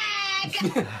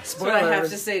 That's what I have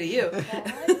to say to you.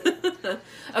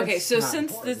 Okay, It's so not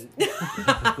since this,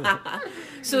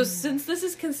 since this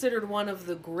is considered one of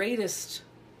the greatest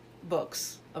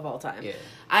books of all time, Yeah.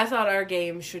 I thought our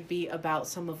game should be about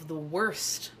some of the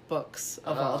worst books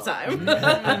of all Oh.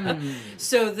 time.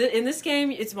 So in this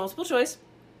game, it's multiple choice.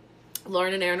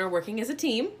 Lauren and Aaron are working as a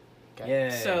team, Yeah.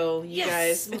 so you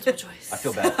guys multiple choice. I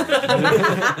feel bad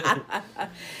for you.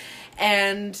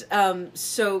 And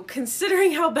so,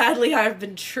 considering how badly I've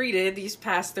been treated these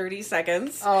past 30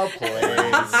 seconds, Oh,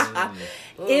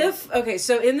 please.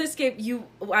 so in this game,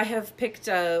 I have picked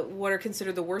what are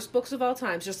considered the worst books of all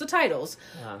time, just the titles,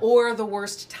 or the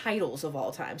worst titles of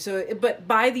all time. So, but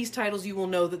by these titles, you will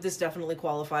know that this definitely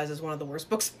qualifies as one of the worst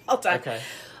books of all time. Okay.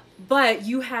 But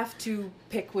you have to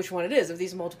pick which one it is of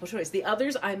these multiple choice. The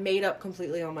others I made up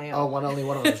completely on my own. Oh, only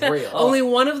one of them is real. Only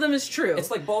one of them is true.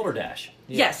 It's like Balderdash.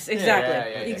 Yes,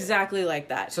 exactly. Yeah. Exactly like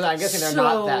that. So I'm guessing they're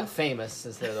not that famous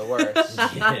since they're the worst.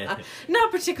 Yeah. Not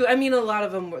particularly. I mean, a lot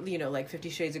of them were, like 50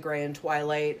 Shades of Grey and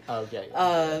Twilight, Oh,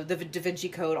 yeah. the Da Vinci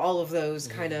Code, all of those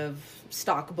kind of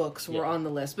stock books were on the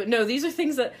list. But no, these are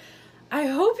things that I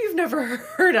hope you've never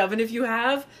heard of. And if you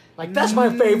have, Like, that's my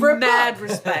favorite mad book.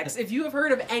 respects. If you have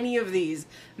heard of any of these,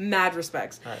 mad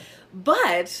respects. All right.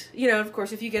 But, of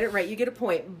course, if you get it right, you get a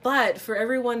point. But for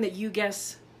everyone that you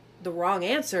guess the wrong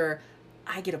answer,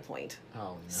 I get a point. Oh,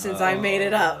 no. Since I made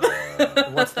it up.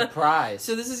 What's the prize?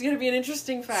 So this is going to be an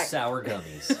interesting fact. Sour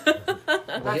gummies.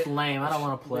 That's lame. I don't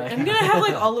want to play. I'm gonna have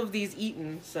like all of these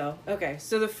eaten. So okay.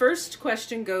 So the first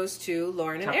question goes to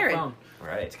Lauren and Cut the Aaron. phone.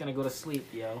 Right. It's gonna go to sleep,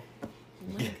 yo.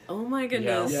 Oh my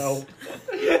goodness. Yo.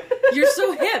 You're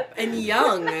so hip and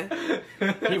young.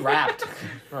 He rapped.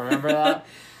 Remember that?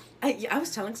 I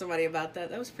was telling somebody about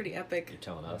that. That was pretty epic. You're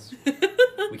telling us.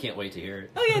 We can't wait to hear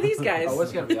it. Oh yeah, these guys. Oh,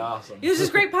 it's gonna be awesome. This is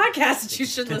a great podcast that you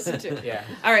should listen to. Yeah.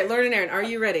 All right, Lauren and Aaron, are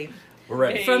you ready? We're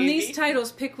ready. From these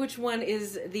titles, pick which one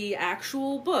is the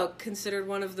actual book considered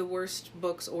one of the worst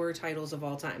books or titles of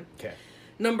all time. Okay.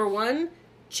 Number 1,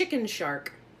 Chicken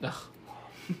Shark. Ugh.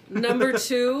 Number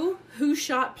 2, Who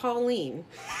Shot Pauline?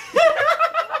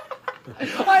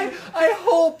 I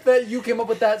hope that you came up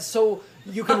with that so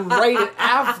you can write it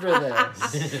after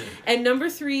this. And number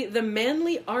 3, The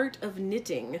Manly Art of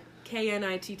Knitting.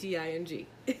 Knitting.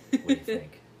 What do you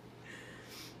think?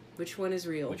 Which one is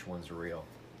real? Which one's real?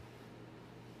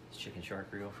 Is Chicken Shark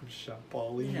real? Shot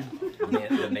Pauline. The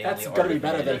manly That's art gonna be of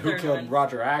better than knitting The Who third Killed one.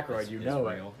 Roger Ackroyd. is You know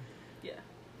it. real. Yeah.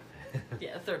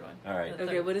 Yeah, the third one. All right. The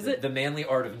Okay, third. what is it? The manly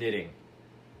art of knitting.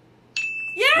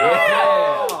 Yeah!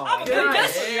 Oh, good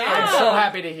nice. guess. I'm so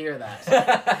happy to hear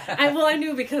that. I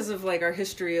knew because of like our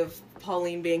history of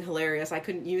Pauline being hilarious, I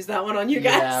couldn't use that one on you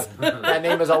guys. Yeah, that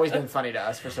name has always been funny to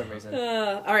us for some reason.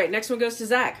 All right, next one goes to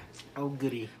Zach. Oh,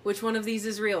 goody. Which one of these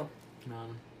is real?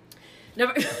 None.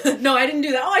 Never. No, I didn't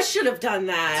do that. Oh, I should have done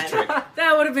that.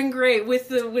 That would have been great with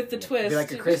the twist. Be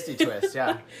like a Christie twist,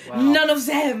 yeah. Wow. None of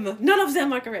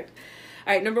them are correct.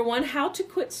 All right, number 1, how to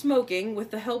quit smoking with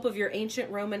the help of your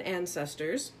ancient Roman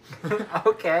ancestors.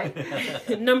 Okay.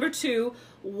 Number 2,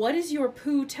 what is your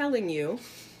poo telling you?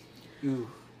 Ooh.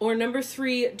 Or number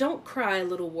 3, don't cry,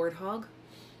 little warthog.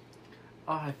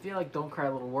 Oh, I feel like Don't Cry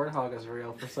Little Warthog is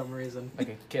real for some reason. Like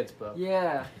a kid's book.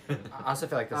 Yeah. I also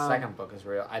feel like the second book is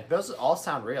real. Those all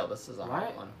sound real. This is a hard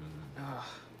Right. one.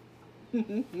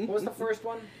 What was the first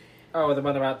one? Oh, the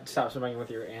one about stop smoking with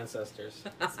your ancestors.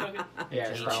 Yeah,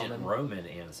 Ancient Charlton. Roman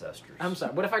ancestors. I'm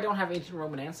sorry. What if I don't have ancient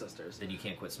Roman ancestors? Then you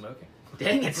can't quit smoking.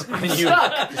 Dang it! I'm You-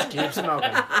 stuck. Just keep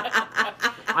smoking.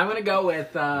 I'm gonna go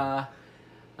with.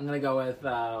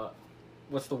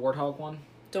 What's the warthog one?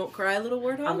 Don't cry, little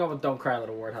warthog. I'm going with Don't Cry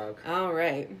Little Warthog. All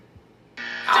right.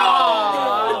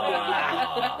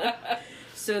 Oh!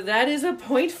 So that is a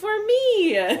point for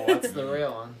me. What's the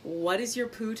real one? What is your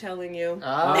poo telling you?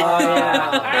 Oh,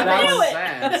 yeah. that knew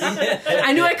makes sense.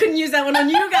 I knew I couldn't use that one on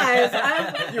you guys.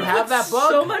 You have that book?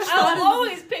 So much I'll fun.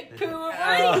 always pick poo over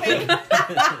anything.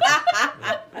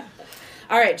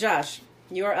 All right, Josh,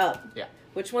 you are up. Yeah.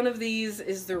 Which one of these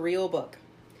is the real book?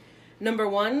 Number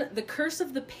 1, The Curse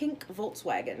of the Pink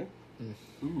Volkswagen.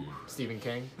 Ooh. Stephen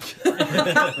King.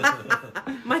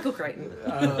 Michael Crichton.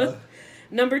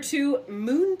 Number 2,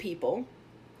 Moon People.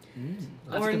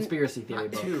 That's Or- a conspiracy theory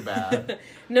Not book. too bad.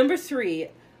 Number 3,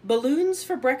 Balloons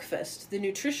for Breakfast, The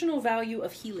Nutritional Value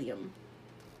of Helium.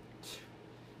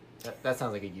 That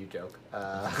sounds like a you joke.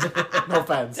 No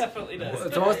offense. Definitely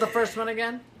does. So what was the first one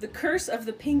again? The Curse of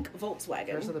the Pink Volkswagen.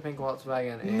 Curse of the Pink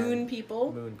Volkswagen and Moon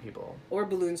People Moon People. or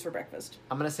Balloons for Breakfast.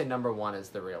 I'm gonna say number 1 is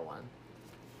the real one.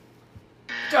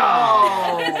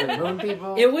 Oh! Moon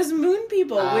People. It was Moon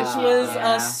People, which was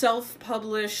yeah. a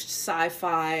self-published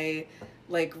sci-fi,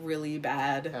 like really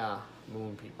bad. Yeah,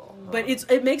 Moon People. But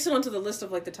it makes it onto the list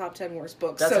of like the top 10 worst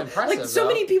books. That's so, impressive. Like so though.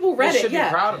 many people read You it. should Yeah,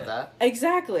 be proud of that.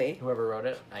 exactly. Whoever wrote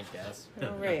it, I guess. All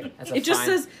right. That's a It just fine-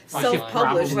 says fine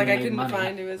self-published. line. Like I Probably couldn't made money.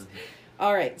 find who was.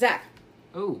 All right, Zach.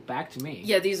 Ooh, back to me.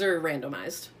 Yeah, these are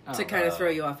randomized to Oh. kind of throw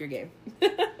you off your game.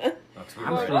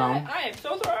 I'm Like, thrown. I am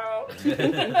so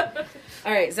thrown.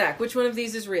 All right, Zach. Which one of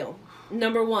these is real?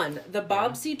 Number 1, the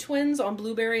Bobbsey twins on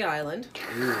Blueberry Island.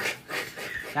 Ooh.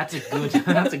 That's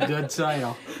a good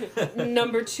title.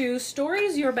 Number 2,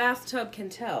 stories your bathtub can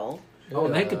tell. Oh,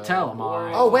 they could tell I'm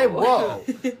alright. Oh wait, whoa!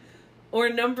 Or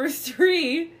number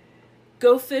 3,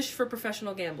 go fish for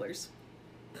professional gamblers.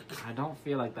 I don't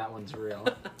feel like that one's real.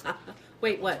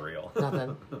 Wait, what? It's real.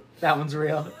 Nothing. That one's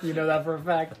real. You know that for a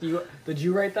fact. Did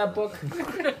you write that book?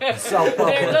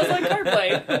 There goes like card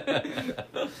play.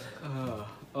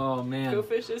 Oh man. Go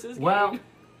fish is his game. Well,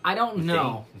 I don't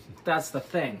know. That's the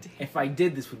thing. If I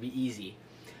did, this would be easy.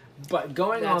 But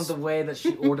going That's- on the way that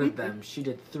she ordered them, she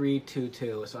did 3, 2,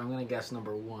 2. So I'm gonna guess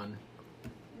number 1.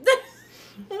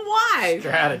 Why?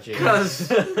 Strategy.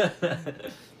 Because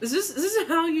Is this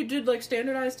how you did like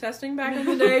standardized testing back in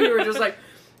the day? You were just like,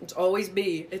 it's always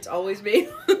B. It's always B.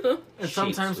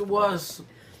 sometimes it was.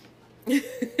 All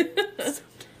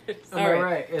Am I right.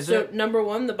 right? Is So it? number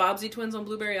 1, the Bobbsey twins on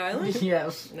Blueberry Island.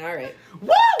 Yes. All right. Woo!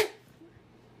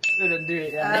 Didn't do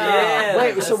it. Yeah,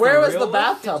 Wait, that's so where the was real the one?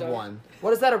 bathtub one?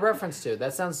 What is that a reference to?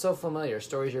 That sounds so familiar.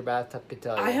 Stories your bathtub could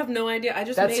tell you. I have no idea. I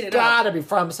just That's made it up. gotta be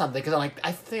from something because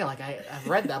I feel like I've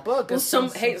read that book. Well, That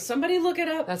sounds- somebody look it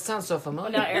up. That sounds so Well,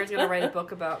 familiar. now Aaron's gonna write a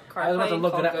book about card I was about to playing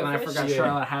look it called up Go and I Fish. forgot Yeah.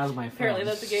 Charlotte has my phone. Apparently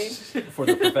that's a game. For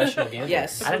the professional gambler.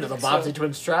 Yes. I didn't know the Bobbsey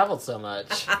twins traveled so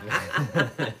much.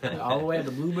 All the way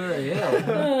to Blueberry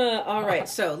Hill. All right.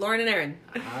 So Lauren and Aaron.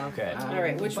 Okay. All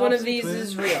right. Which one of these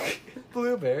is real?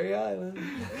 Blueberry Island.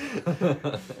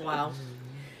 Wow.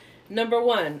 Number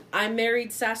 1, I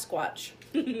married Sasquatch.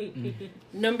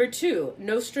 Number 2,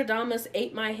 Nostradamus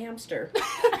ate my hamster.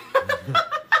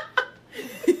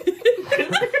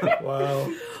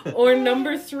 Wow. Or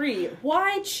number 3,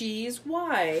 why cheese?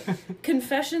 Why?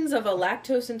 Confessions of a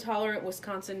lactose intolerant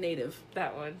Wisconsin native.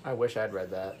 That one. I wish I'd read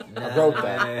that. I wrote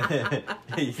that.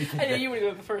 I knew you would go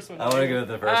with the first one. I want to go with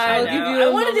the first I one. give know. you I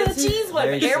a want to do the moment to- cheese one.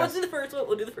 There But you Aaron go. wants to do the first one.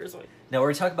 We'll do the first one. Now,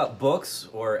 we're talking about books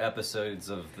or episodes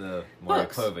of the Maury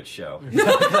Books. Povich show.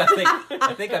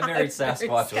 I think I married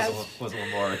Sasquatch was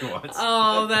one Maury once.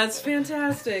 Oh, that's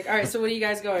fantastic. All right, so what are you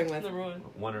guys going with? Number 1.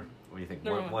 One or what do you think?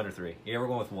 Number one. One or 3? Yeah, we're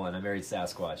going with 1. I married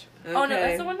Sasquatch. Okay. Oh no,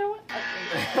 that's the one. No,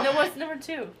 what's number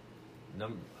 2?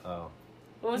 Oh,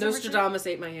 What was number 2? Nostradamus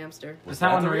ate my hamster. was Is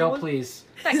that one the real, one? please?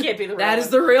 That can't be the real That one. is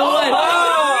the real one.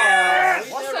 Oh!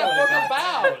 What's that book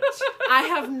about? I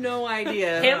have no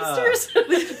idea. Hamsters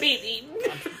being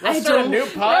eaten. Let's start a don't- new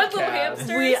Little podcast.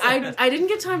 hamsters. I didn't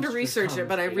get time to research it,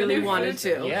 but I really New wanted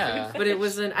food. to. Yeah. But it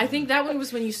wasn't. I think that one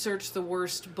was when you searched the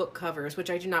worst book covers, which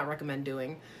I do not recommend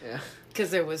doing Yeah.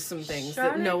 because there was some things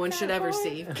that no one should ever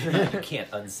see. You can't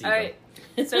unsee All right.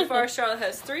 them. So far, Charlotte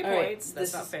has 3 All right, points.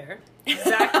 That's this not is- fair.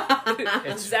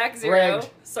 Zach, Zach 0. rigged.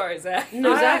 Sorry, Zach.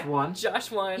 No, I Zach. have one.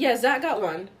 Josh 1. Yeah, Zach got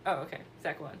one. Oh, okay.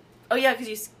 Zach 1. Oh, yeah,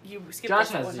 because you skipped Josh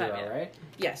this one has time, 0, yeah. right?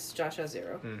 Yes, Josh has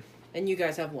 0, Hmm. and you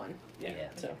guys have 1. Yeah.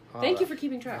 So All thank you right. for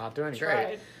keeping track. Not doing great.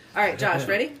 Tried. All right, Josh,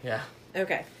 ready? Yeah.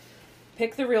 Okay.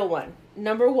 Pick the real one.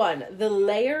 Number 1, the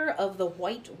layer of the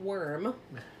white worm.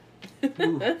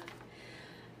 Ooh.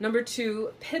 Number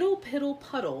 2, piddle piddle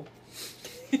puddle.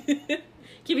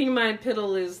 Keeping in mind,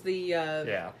 piddle is the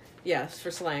Yeah. yes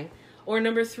for slang. Or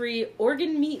number 3,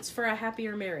 organ meats for a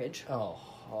happier marriage. Oh.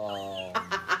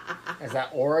 Is that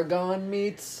Oregon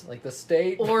meats? Like the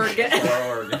state? Organ.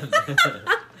 Organs.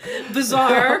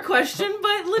 Bizarre question,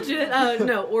 but legit.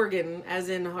 No, organ, as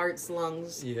in hearts,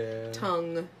 lungs, Yeah.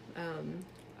 tongue.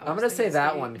 I'm going to say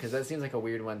that one because that seems like a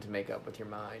weird one to make up with your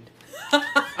mind.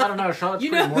 I don't know. Charlotte's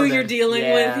You pretty know who morbid. you're dealing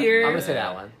Yeah, with here. I'm going to say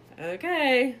that one.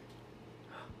 Okay.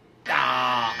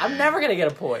 I'm never going to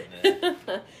get a point.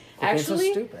 Actually,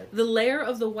 so stupid. The Lair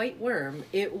of the White Worm.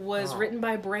 It was Oh. written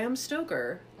by Bram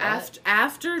Stoker What?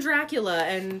 after Dracula,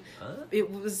 and Huh?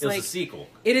 it was It was like a sequel.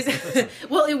 it is.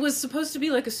 Well, it was supposed to be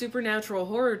like a supernatural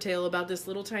horror tale about this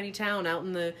little tiny town out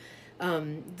in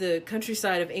the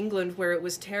countryside of England where it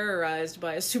was terrorized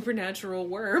by a supernatural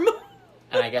worm.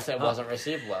 And I guess it wasn't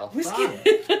received well. Was Wow.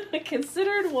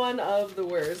 considered one of the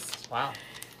worst. Wow.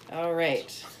 All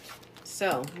right,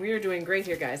 so we are doing great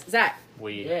here, guys. Zach,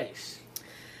 Yes.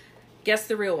 guess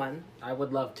the real one. I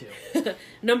would love to.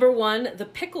 Number 1, the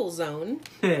pickle zone.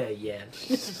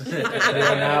 Yes. We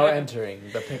are now entering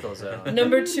the pickle zone.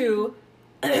 Number 2,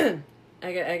 I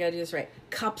gotta do this right.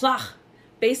 Kaplach,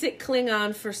 basic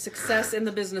Klingon for success in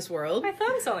the business world. I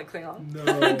thought it sounded like Klingon.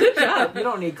 No. Good job. You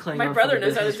don't need Klingon. My for brother the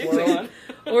knows how to do business world.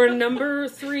 Klingon. Or number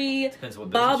 3, Depends what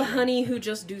Bob business you're in. Honey who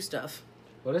just do stuff.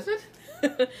 What is it?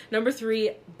 Number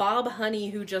 3, Bob Honey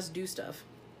who just do stuff.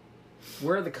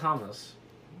 Where are the commas?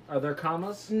 Are there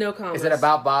commas? No comments. Is it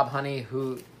about Bob Honey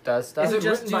who does stuff? Is it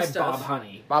Just written do by stuff. Bob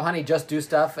Honey? Bob Honey just do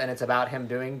stuff and it's about him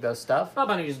doing those stuff? Bob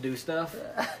Honey just do stuff.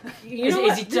 You Is, know is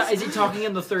what? he This- is he talking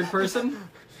in the third person?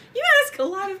 You ask a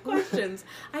lot of questions.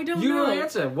 I don't You know. don't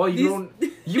answer. Well, you These- don't.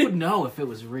 You would know if it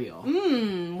was real.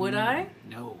 Would I?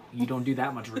 No, you don't do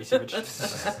that much research.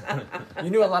 You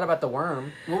knew a lot about the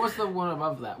worm. What was the one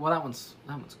above that? Well, that one's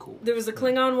cool. There was the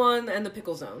Klingon one and the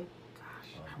pickle zone.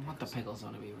 Gosh, I want the pickle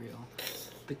zone to be real.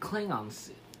 The Klingons,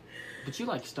 but you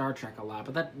like Star Trek a lot.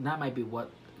 But that might be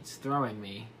what it's throwing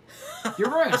me. You're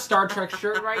wearing a Star Trek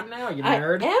shirt right now, you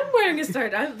nerd. I am wearing a Star.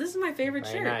 This is my favorite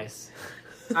Very shirt. nice.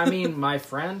 I mean, my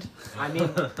friend. I mean,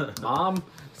 mom.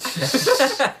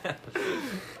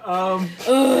 I'm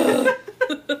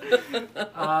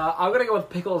gonna go with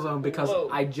pickle zone because Whoa.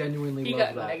 I genuinely You love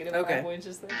got that. negative Okay. 5 points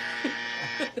just there.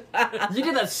 You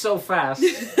did that so fast.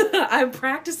 I'm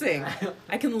practicing.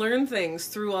 I can learn things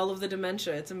through all of the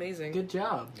dementia. It's amazing. Good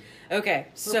job. Okay,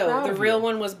 So so proud the of real you.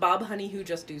 one was Bob Honey who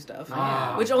just do stuff,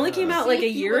 Ah. which only came out See, like a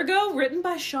if you year were- ago, written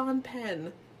by Sean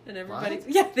Penn, and everybody. What?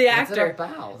 Yeah, the What's actor. it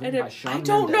about? And By it- Shawn I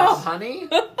don't Mendes. know. Bob Honey?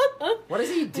 What does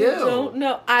he do? I don't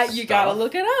know. You gotta Stuff?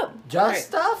 look it up. Just Alright,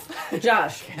 stuff?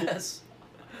 Josh, Yes.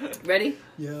 ready?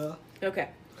 Yeah. Okay.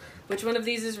 Which one of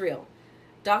these is real?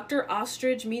 Dr.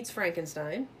 Ostrich meets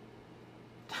Frankenstein.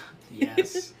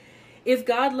 Yes. If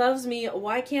God loves me,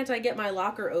 why can't I get my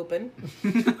locker open?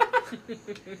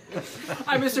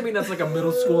 I'm assuming that's like a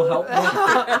middle school help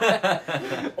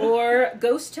book. Or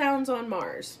Ghost Towns on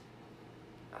Mars.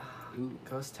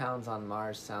 Ghost Towns on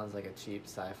Mars sounds like a cheap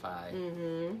sci-fi,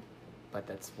 Mm-hmm. but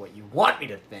that's what you want me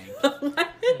to think.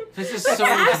 This is so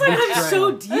Acts like I'm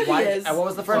so betrayal. devious. What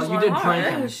was the first Well, you one? did prank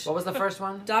him. Gosh. What was the first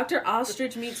one? Dr.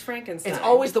 Ostrich meets Frankenstein. It's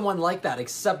always the one like that,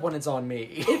 except when it's on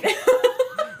me.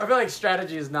 I feel like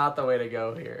strategy is not the way to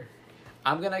go here.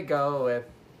 I'm gonna go with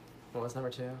what was number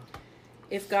 2?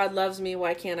 If God loves me,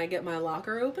 why can't I get my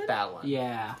locker open? That one.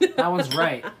 Yeah, that one's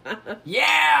right.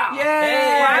 Yeah!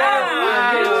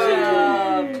 Yay!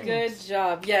 Wow. Good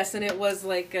job. Yes, and it was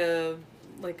like a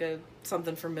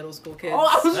something for middle school kids. Oh,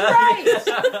 I was right!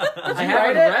 I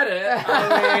haven't read it.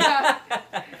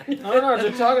 I don't know what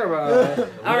you're talking about.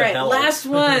 All right, hell? last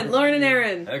one. Lauren and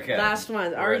Aaron. Okay. Last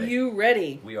one. Are Ready. you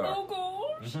ready? We are. Oh,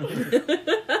 gosh.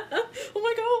 Oh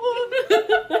my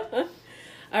god.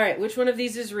 All right, which one of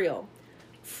these is real?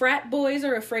 Frat boys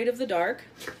are afraid of the dark.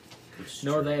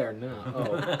 No, they are not.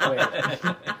 Oh,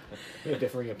 wait. We have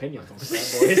differing opinions on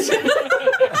frat boys.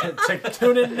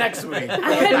 Tune in next week.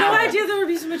 I had no idea there would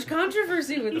be so much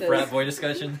controversy with The frat this. boy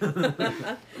discussion.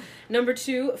 Number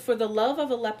 2, For the Love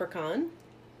of a Leprechaun.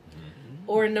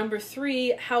 Or number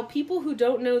 3, How People Who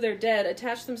Don't Know They're Dead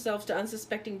Attach Themselves to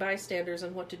Unsuspecting Bystanders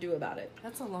and What to Do About It.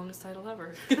 That's the longest title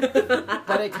ever.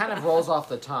 But it kind of rolls off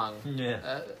the tongue.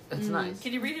 Yeah. It's nice.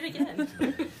 Can you read it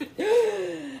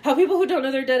again? How People Who Don't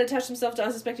Know They're Dead Attach Themselves to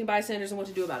Unsuspecting Bystanders and What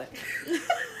to Do About It.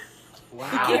 Wow.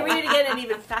 Can you read it again and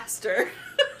even faster?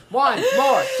 One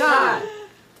more time.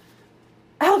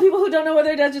 How People Who Don't Know Whether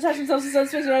They're Dead Attach Themselves to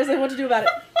Unsuspecting Bystanders and What to Do About It.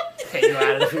 Okay, you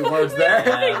added a few words there.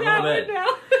 Yeah, a little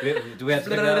bit. Do we have to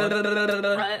pick that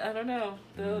one? I don't know.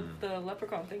 The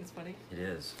leprechaun thing's funny. It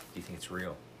is. Do you think it's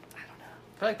real? I don't know.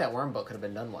 I feel like that worm book could have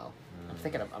been done well.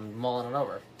 I'm mulling it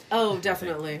over. Oh,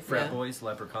 definitely. Frat Yeah. boys,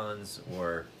 leprechauns,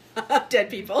 or Dead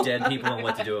people. dead people and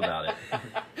what to do about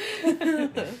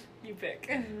it. You pick.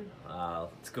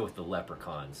 Let's go with the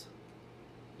leprechauns.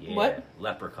 Yeah, What?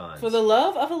 Leprechauns. For the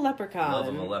Love of a Leprechaun. love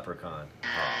of a leprechaun.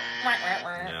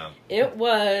 Oh, no. It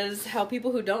was How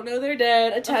People Who Don't Know They're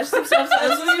Dead Attach Themselves to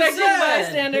Unsuspecting said.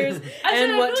 Bystanders I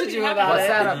and said What I to really Do have About What's It.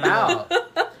 that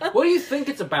about? What do you think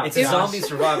it's about? It's a Josh? zombie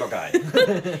survival guide.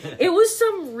 It was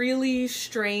some really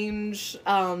strange,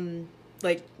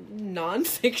 like,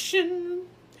 nonfiction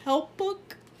help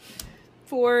book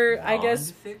for, I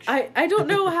guess, Non-fiction? I don't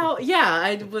know how, yeah,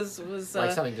 I was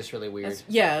Like something just really weird.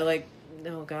 yeah, like,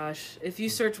 oh gosh, if you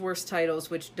search worst titles,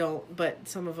 which don't, but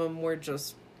some of them were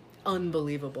just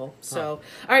unbelievable. So,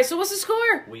 all right, so what's the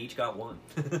score? We each got one.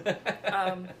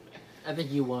 I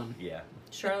think you won. Yeah.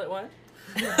 Charlotte won?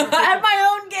 At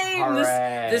my own game.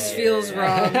 Hooray. This feels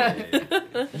wrong.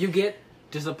 You get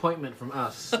disappointment from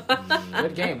us.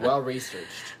 Good game. Well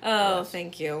researched. Oh, Yes.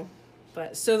 thank you.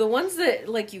 But so the ones that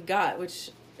like you got,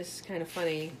 which is kind of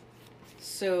funny.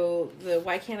 So the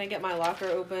Why Can't I Get My Locker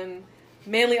Open,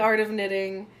 Manly Art of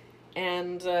Knitting,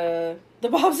 and the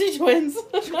Bobbsey Twins.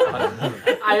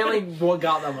 I only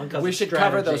got that one because We should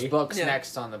cover those books Yeah.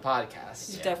 next on the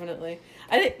podcast. Yeah. Definitely.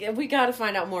 I think we got to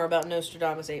find out more about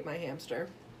Nostradamus Ate My Hamster.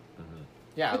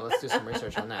 Yeah, let's do some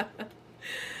research on that.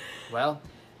 Well,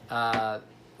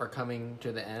 we're coming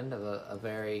to the end of a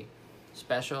very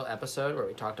special episode where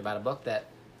we talked about a book that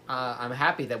I'm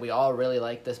happy that we all really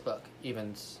liked this book.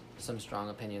 Even some strong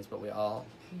opinions, but we all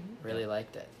really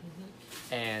liked it.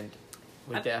 And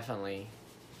we definitely...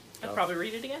 I'd probably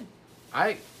read it again.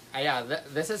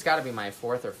 This has got to be my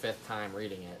 4th or 5th time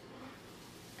reading it.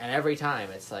 And every time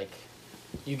it's like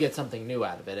you get something new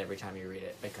out of it every time you read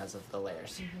it because of the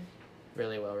layers.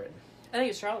 Really well written. I think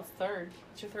it's Charlotte's third.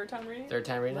 It's your third time reading it? 3rd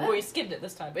time reading Well, it? you skipped it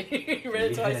this time, but you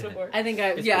read it twice before. I think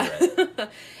It's yeah.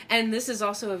 And this is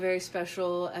also a very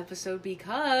special episode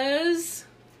because...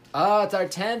 Oh, it's our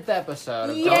 10th episode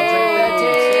of Yay! Don't Drink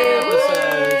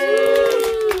That 10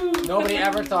 episodes. Woo! Nobody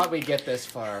ever thought we'd get this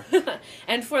far.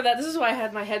 And for that, this is why I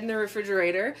had my head in the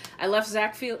refrigerator. I left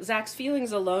Zach's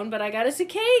feelings alone, but I got us a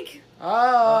cake.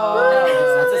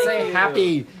 Oh, let's Thank say you.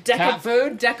 happy cat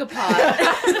food. Decapod.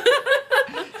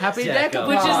 Happy Decapod. Decapod.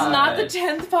 Which is not the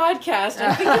 10th podcast.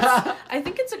 I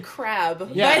think it's a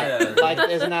crab. Yeah, like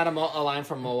isn't that a line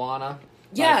from Moana?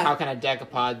 Yeah. Like, how can a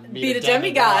decapod Beat a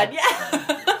demigod.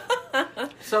 Yeah.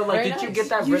 So, like, Very did you nice. get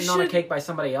that You written on a should- cake by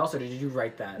somebody else, or did you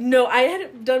write that? No, I had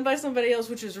it done by somebody else,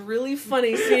 which is really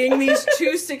funny seeing these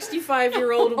two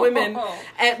 65-year-old women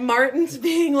at Martin's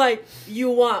being like, you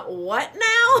want what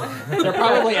now? They're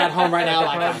probably at home right now,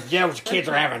 like, yeah, those kids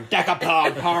are having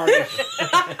decapod parties.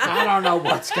 I don't know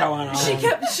what's going on.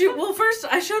 Well, first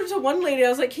I showed it to one lady. I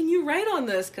was like, can you write on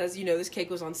this? Because, you know, this cake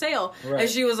was on sale. Right. And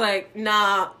she was like,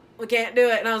 nah, we can't do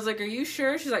it. And I was like, are you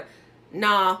sure? She's like,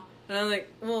 nah. And I was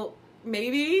like, well,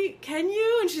 maybe, can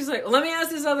you? And she's like, let me ask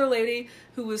this other lady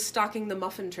who was stocking the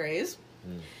muffin trays.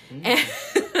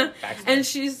 And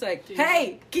she's like,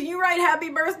 hey, can you write happy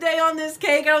birthday on this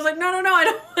cake? And I was like, no, I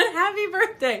don't want happy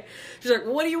birthday. She's like,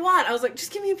 what do you want? I was like,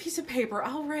 just give me a piece of paper.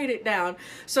 I'll write it down.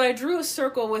 So I drew a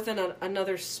circle with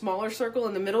another smaller circle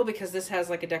in the middle because this has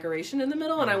like a decoration in the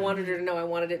middle. And I wanted her to know I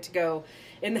wanted it to go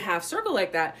in the half circle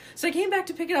like that. So I came back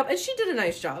to pick it up and she did a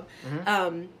nice job.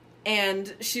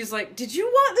 And she's like, did you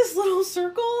want this little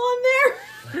circle on there?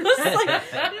 I was like,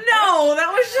 no,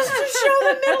 that was just to show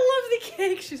the middle of the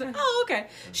cake. She's like, oh, okay.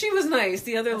 She was nice.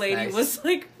 The other lady nice. was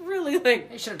like, really like,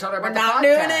 You should have told her about We're the not podcast.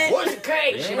 doing it. What's the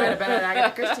cake? She might have been an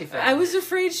Agatha Christie fan. I was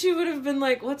afraid she would have been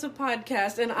like, what's a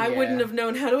podcast? And I Yeah. wouldn't have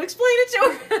known how to explain it to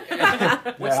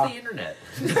her. What's Yeah. the internet?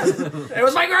 It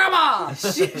was my grandma.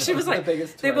 she was like, The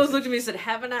biggest they twist. both looked at me and said,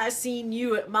 haven't I seen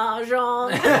you at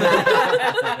Mahjong?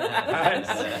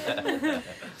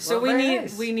 So Well, very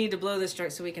nice. we need to blow this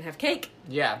joint so we can have cake.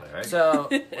 Yeah. Alright. So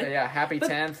yeah, happy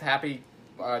 10th, happy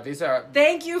these are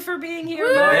Thank you for being here.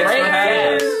 Woo! guys. Thanks for Great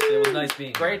having us. guys. It was nice being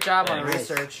here. great job on the Thanks.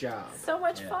 research. job. So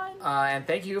much Yeah. fun. And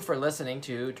thank you for listening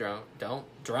to Don't.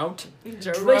 Thank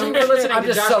you for listening I'm to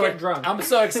just Josh so Get Drunk. I'm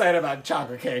so excited about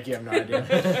chocolate cake. You have no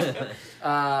idea.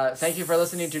 Thank you for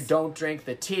listening to Don't Drink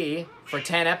the Tea for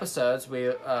 10 episodes. We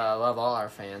love all our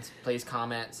fans. Please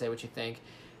comment, say what you think.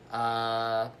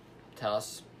 Tell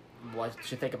us what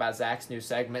you think about Zach's new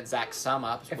segment, Zach's Sum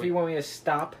Up. If you want me to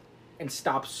stop and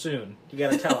stop soon, you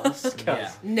gotta tell us. 'Cause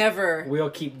Yeah. Never. we'll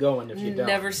keep going if you don't.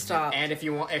 Never stop. And if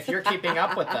you're keeping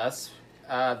up with us,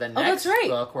 the next that's right.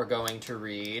 book we're going to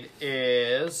read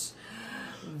is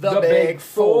The, The Big Big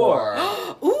Four.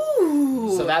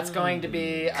 Ooh. So that's going to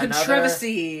be another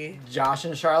controversy. Josh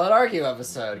and Charlotte argue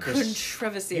episode. 'Cause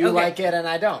Controversy. you Okay. like it and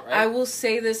I don't, right? I will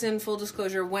say this in full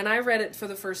disclosure. When I read it for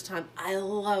the first time, I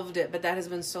loved it, but that has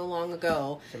been so long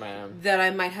ago that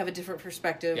I might have a different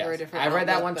perspective or a Yes. different. I read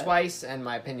that outlook, one but- twice, and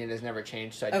my opinion has never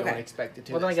changed, so I don't Okay. expect it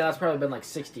to. Well, then this again, that's probably been like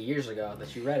 60 years ago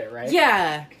that you read it, right?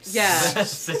 Yeah, yeah.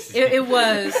 it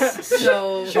was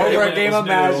so. Over a game of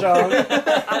Mahjong.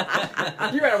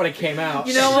 You read it when it came out.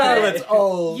 You know what? Charlotte's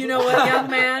old. You know what, young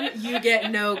man? You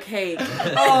get no cake.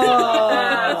 Oh,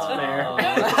 that's fair.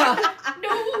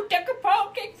 No.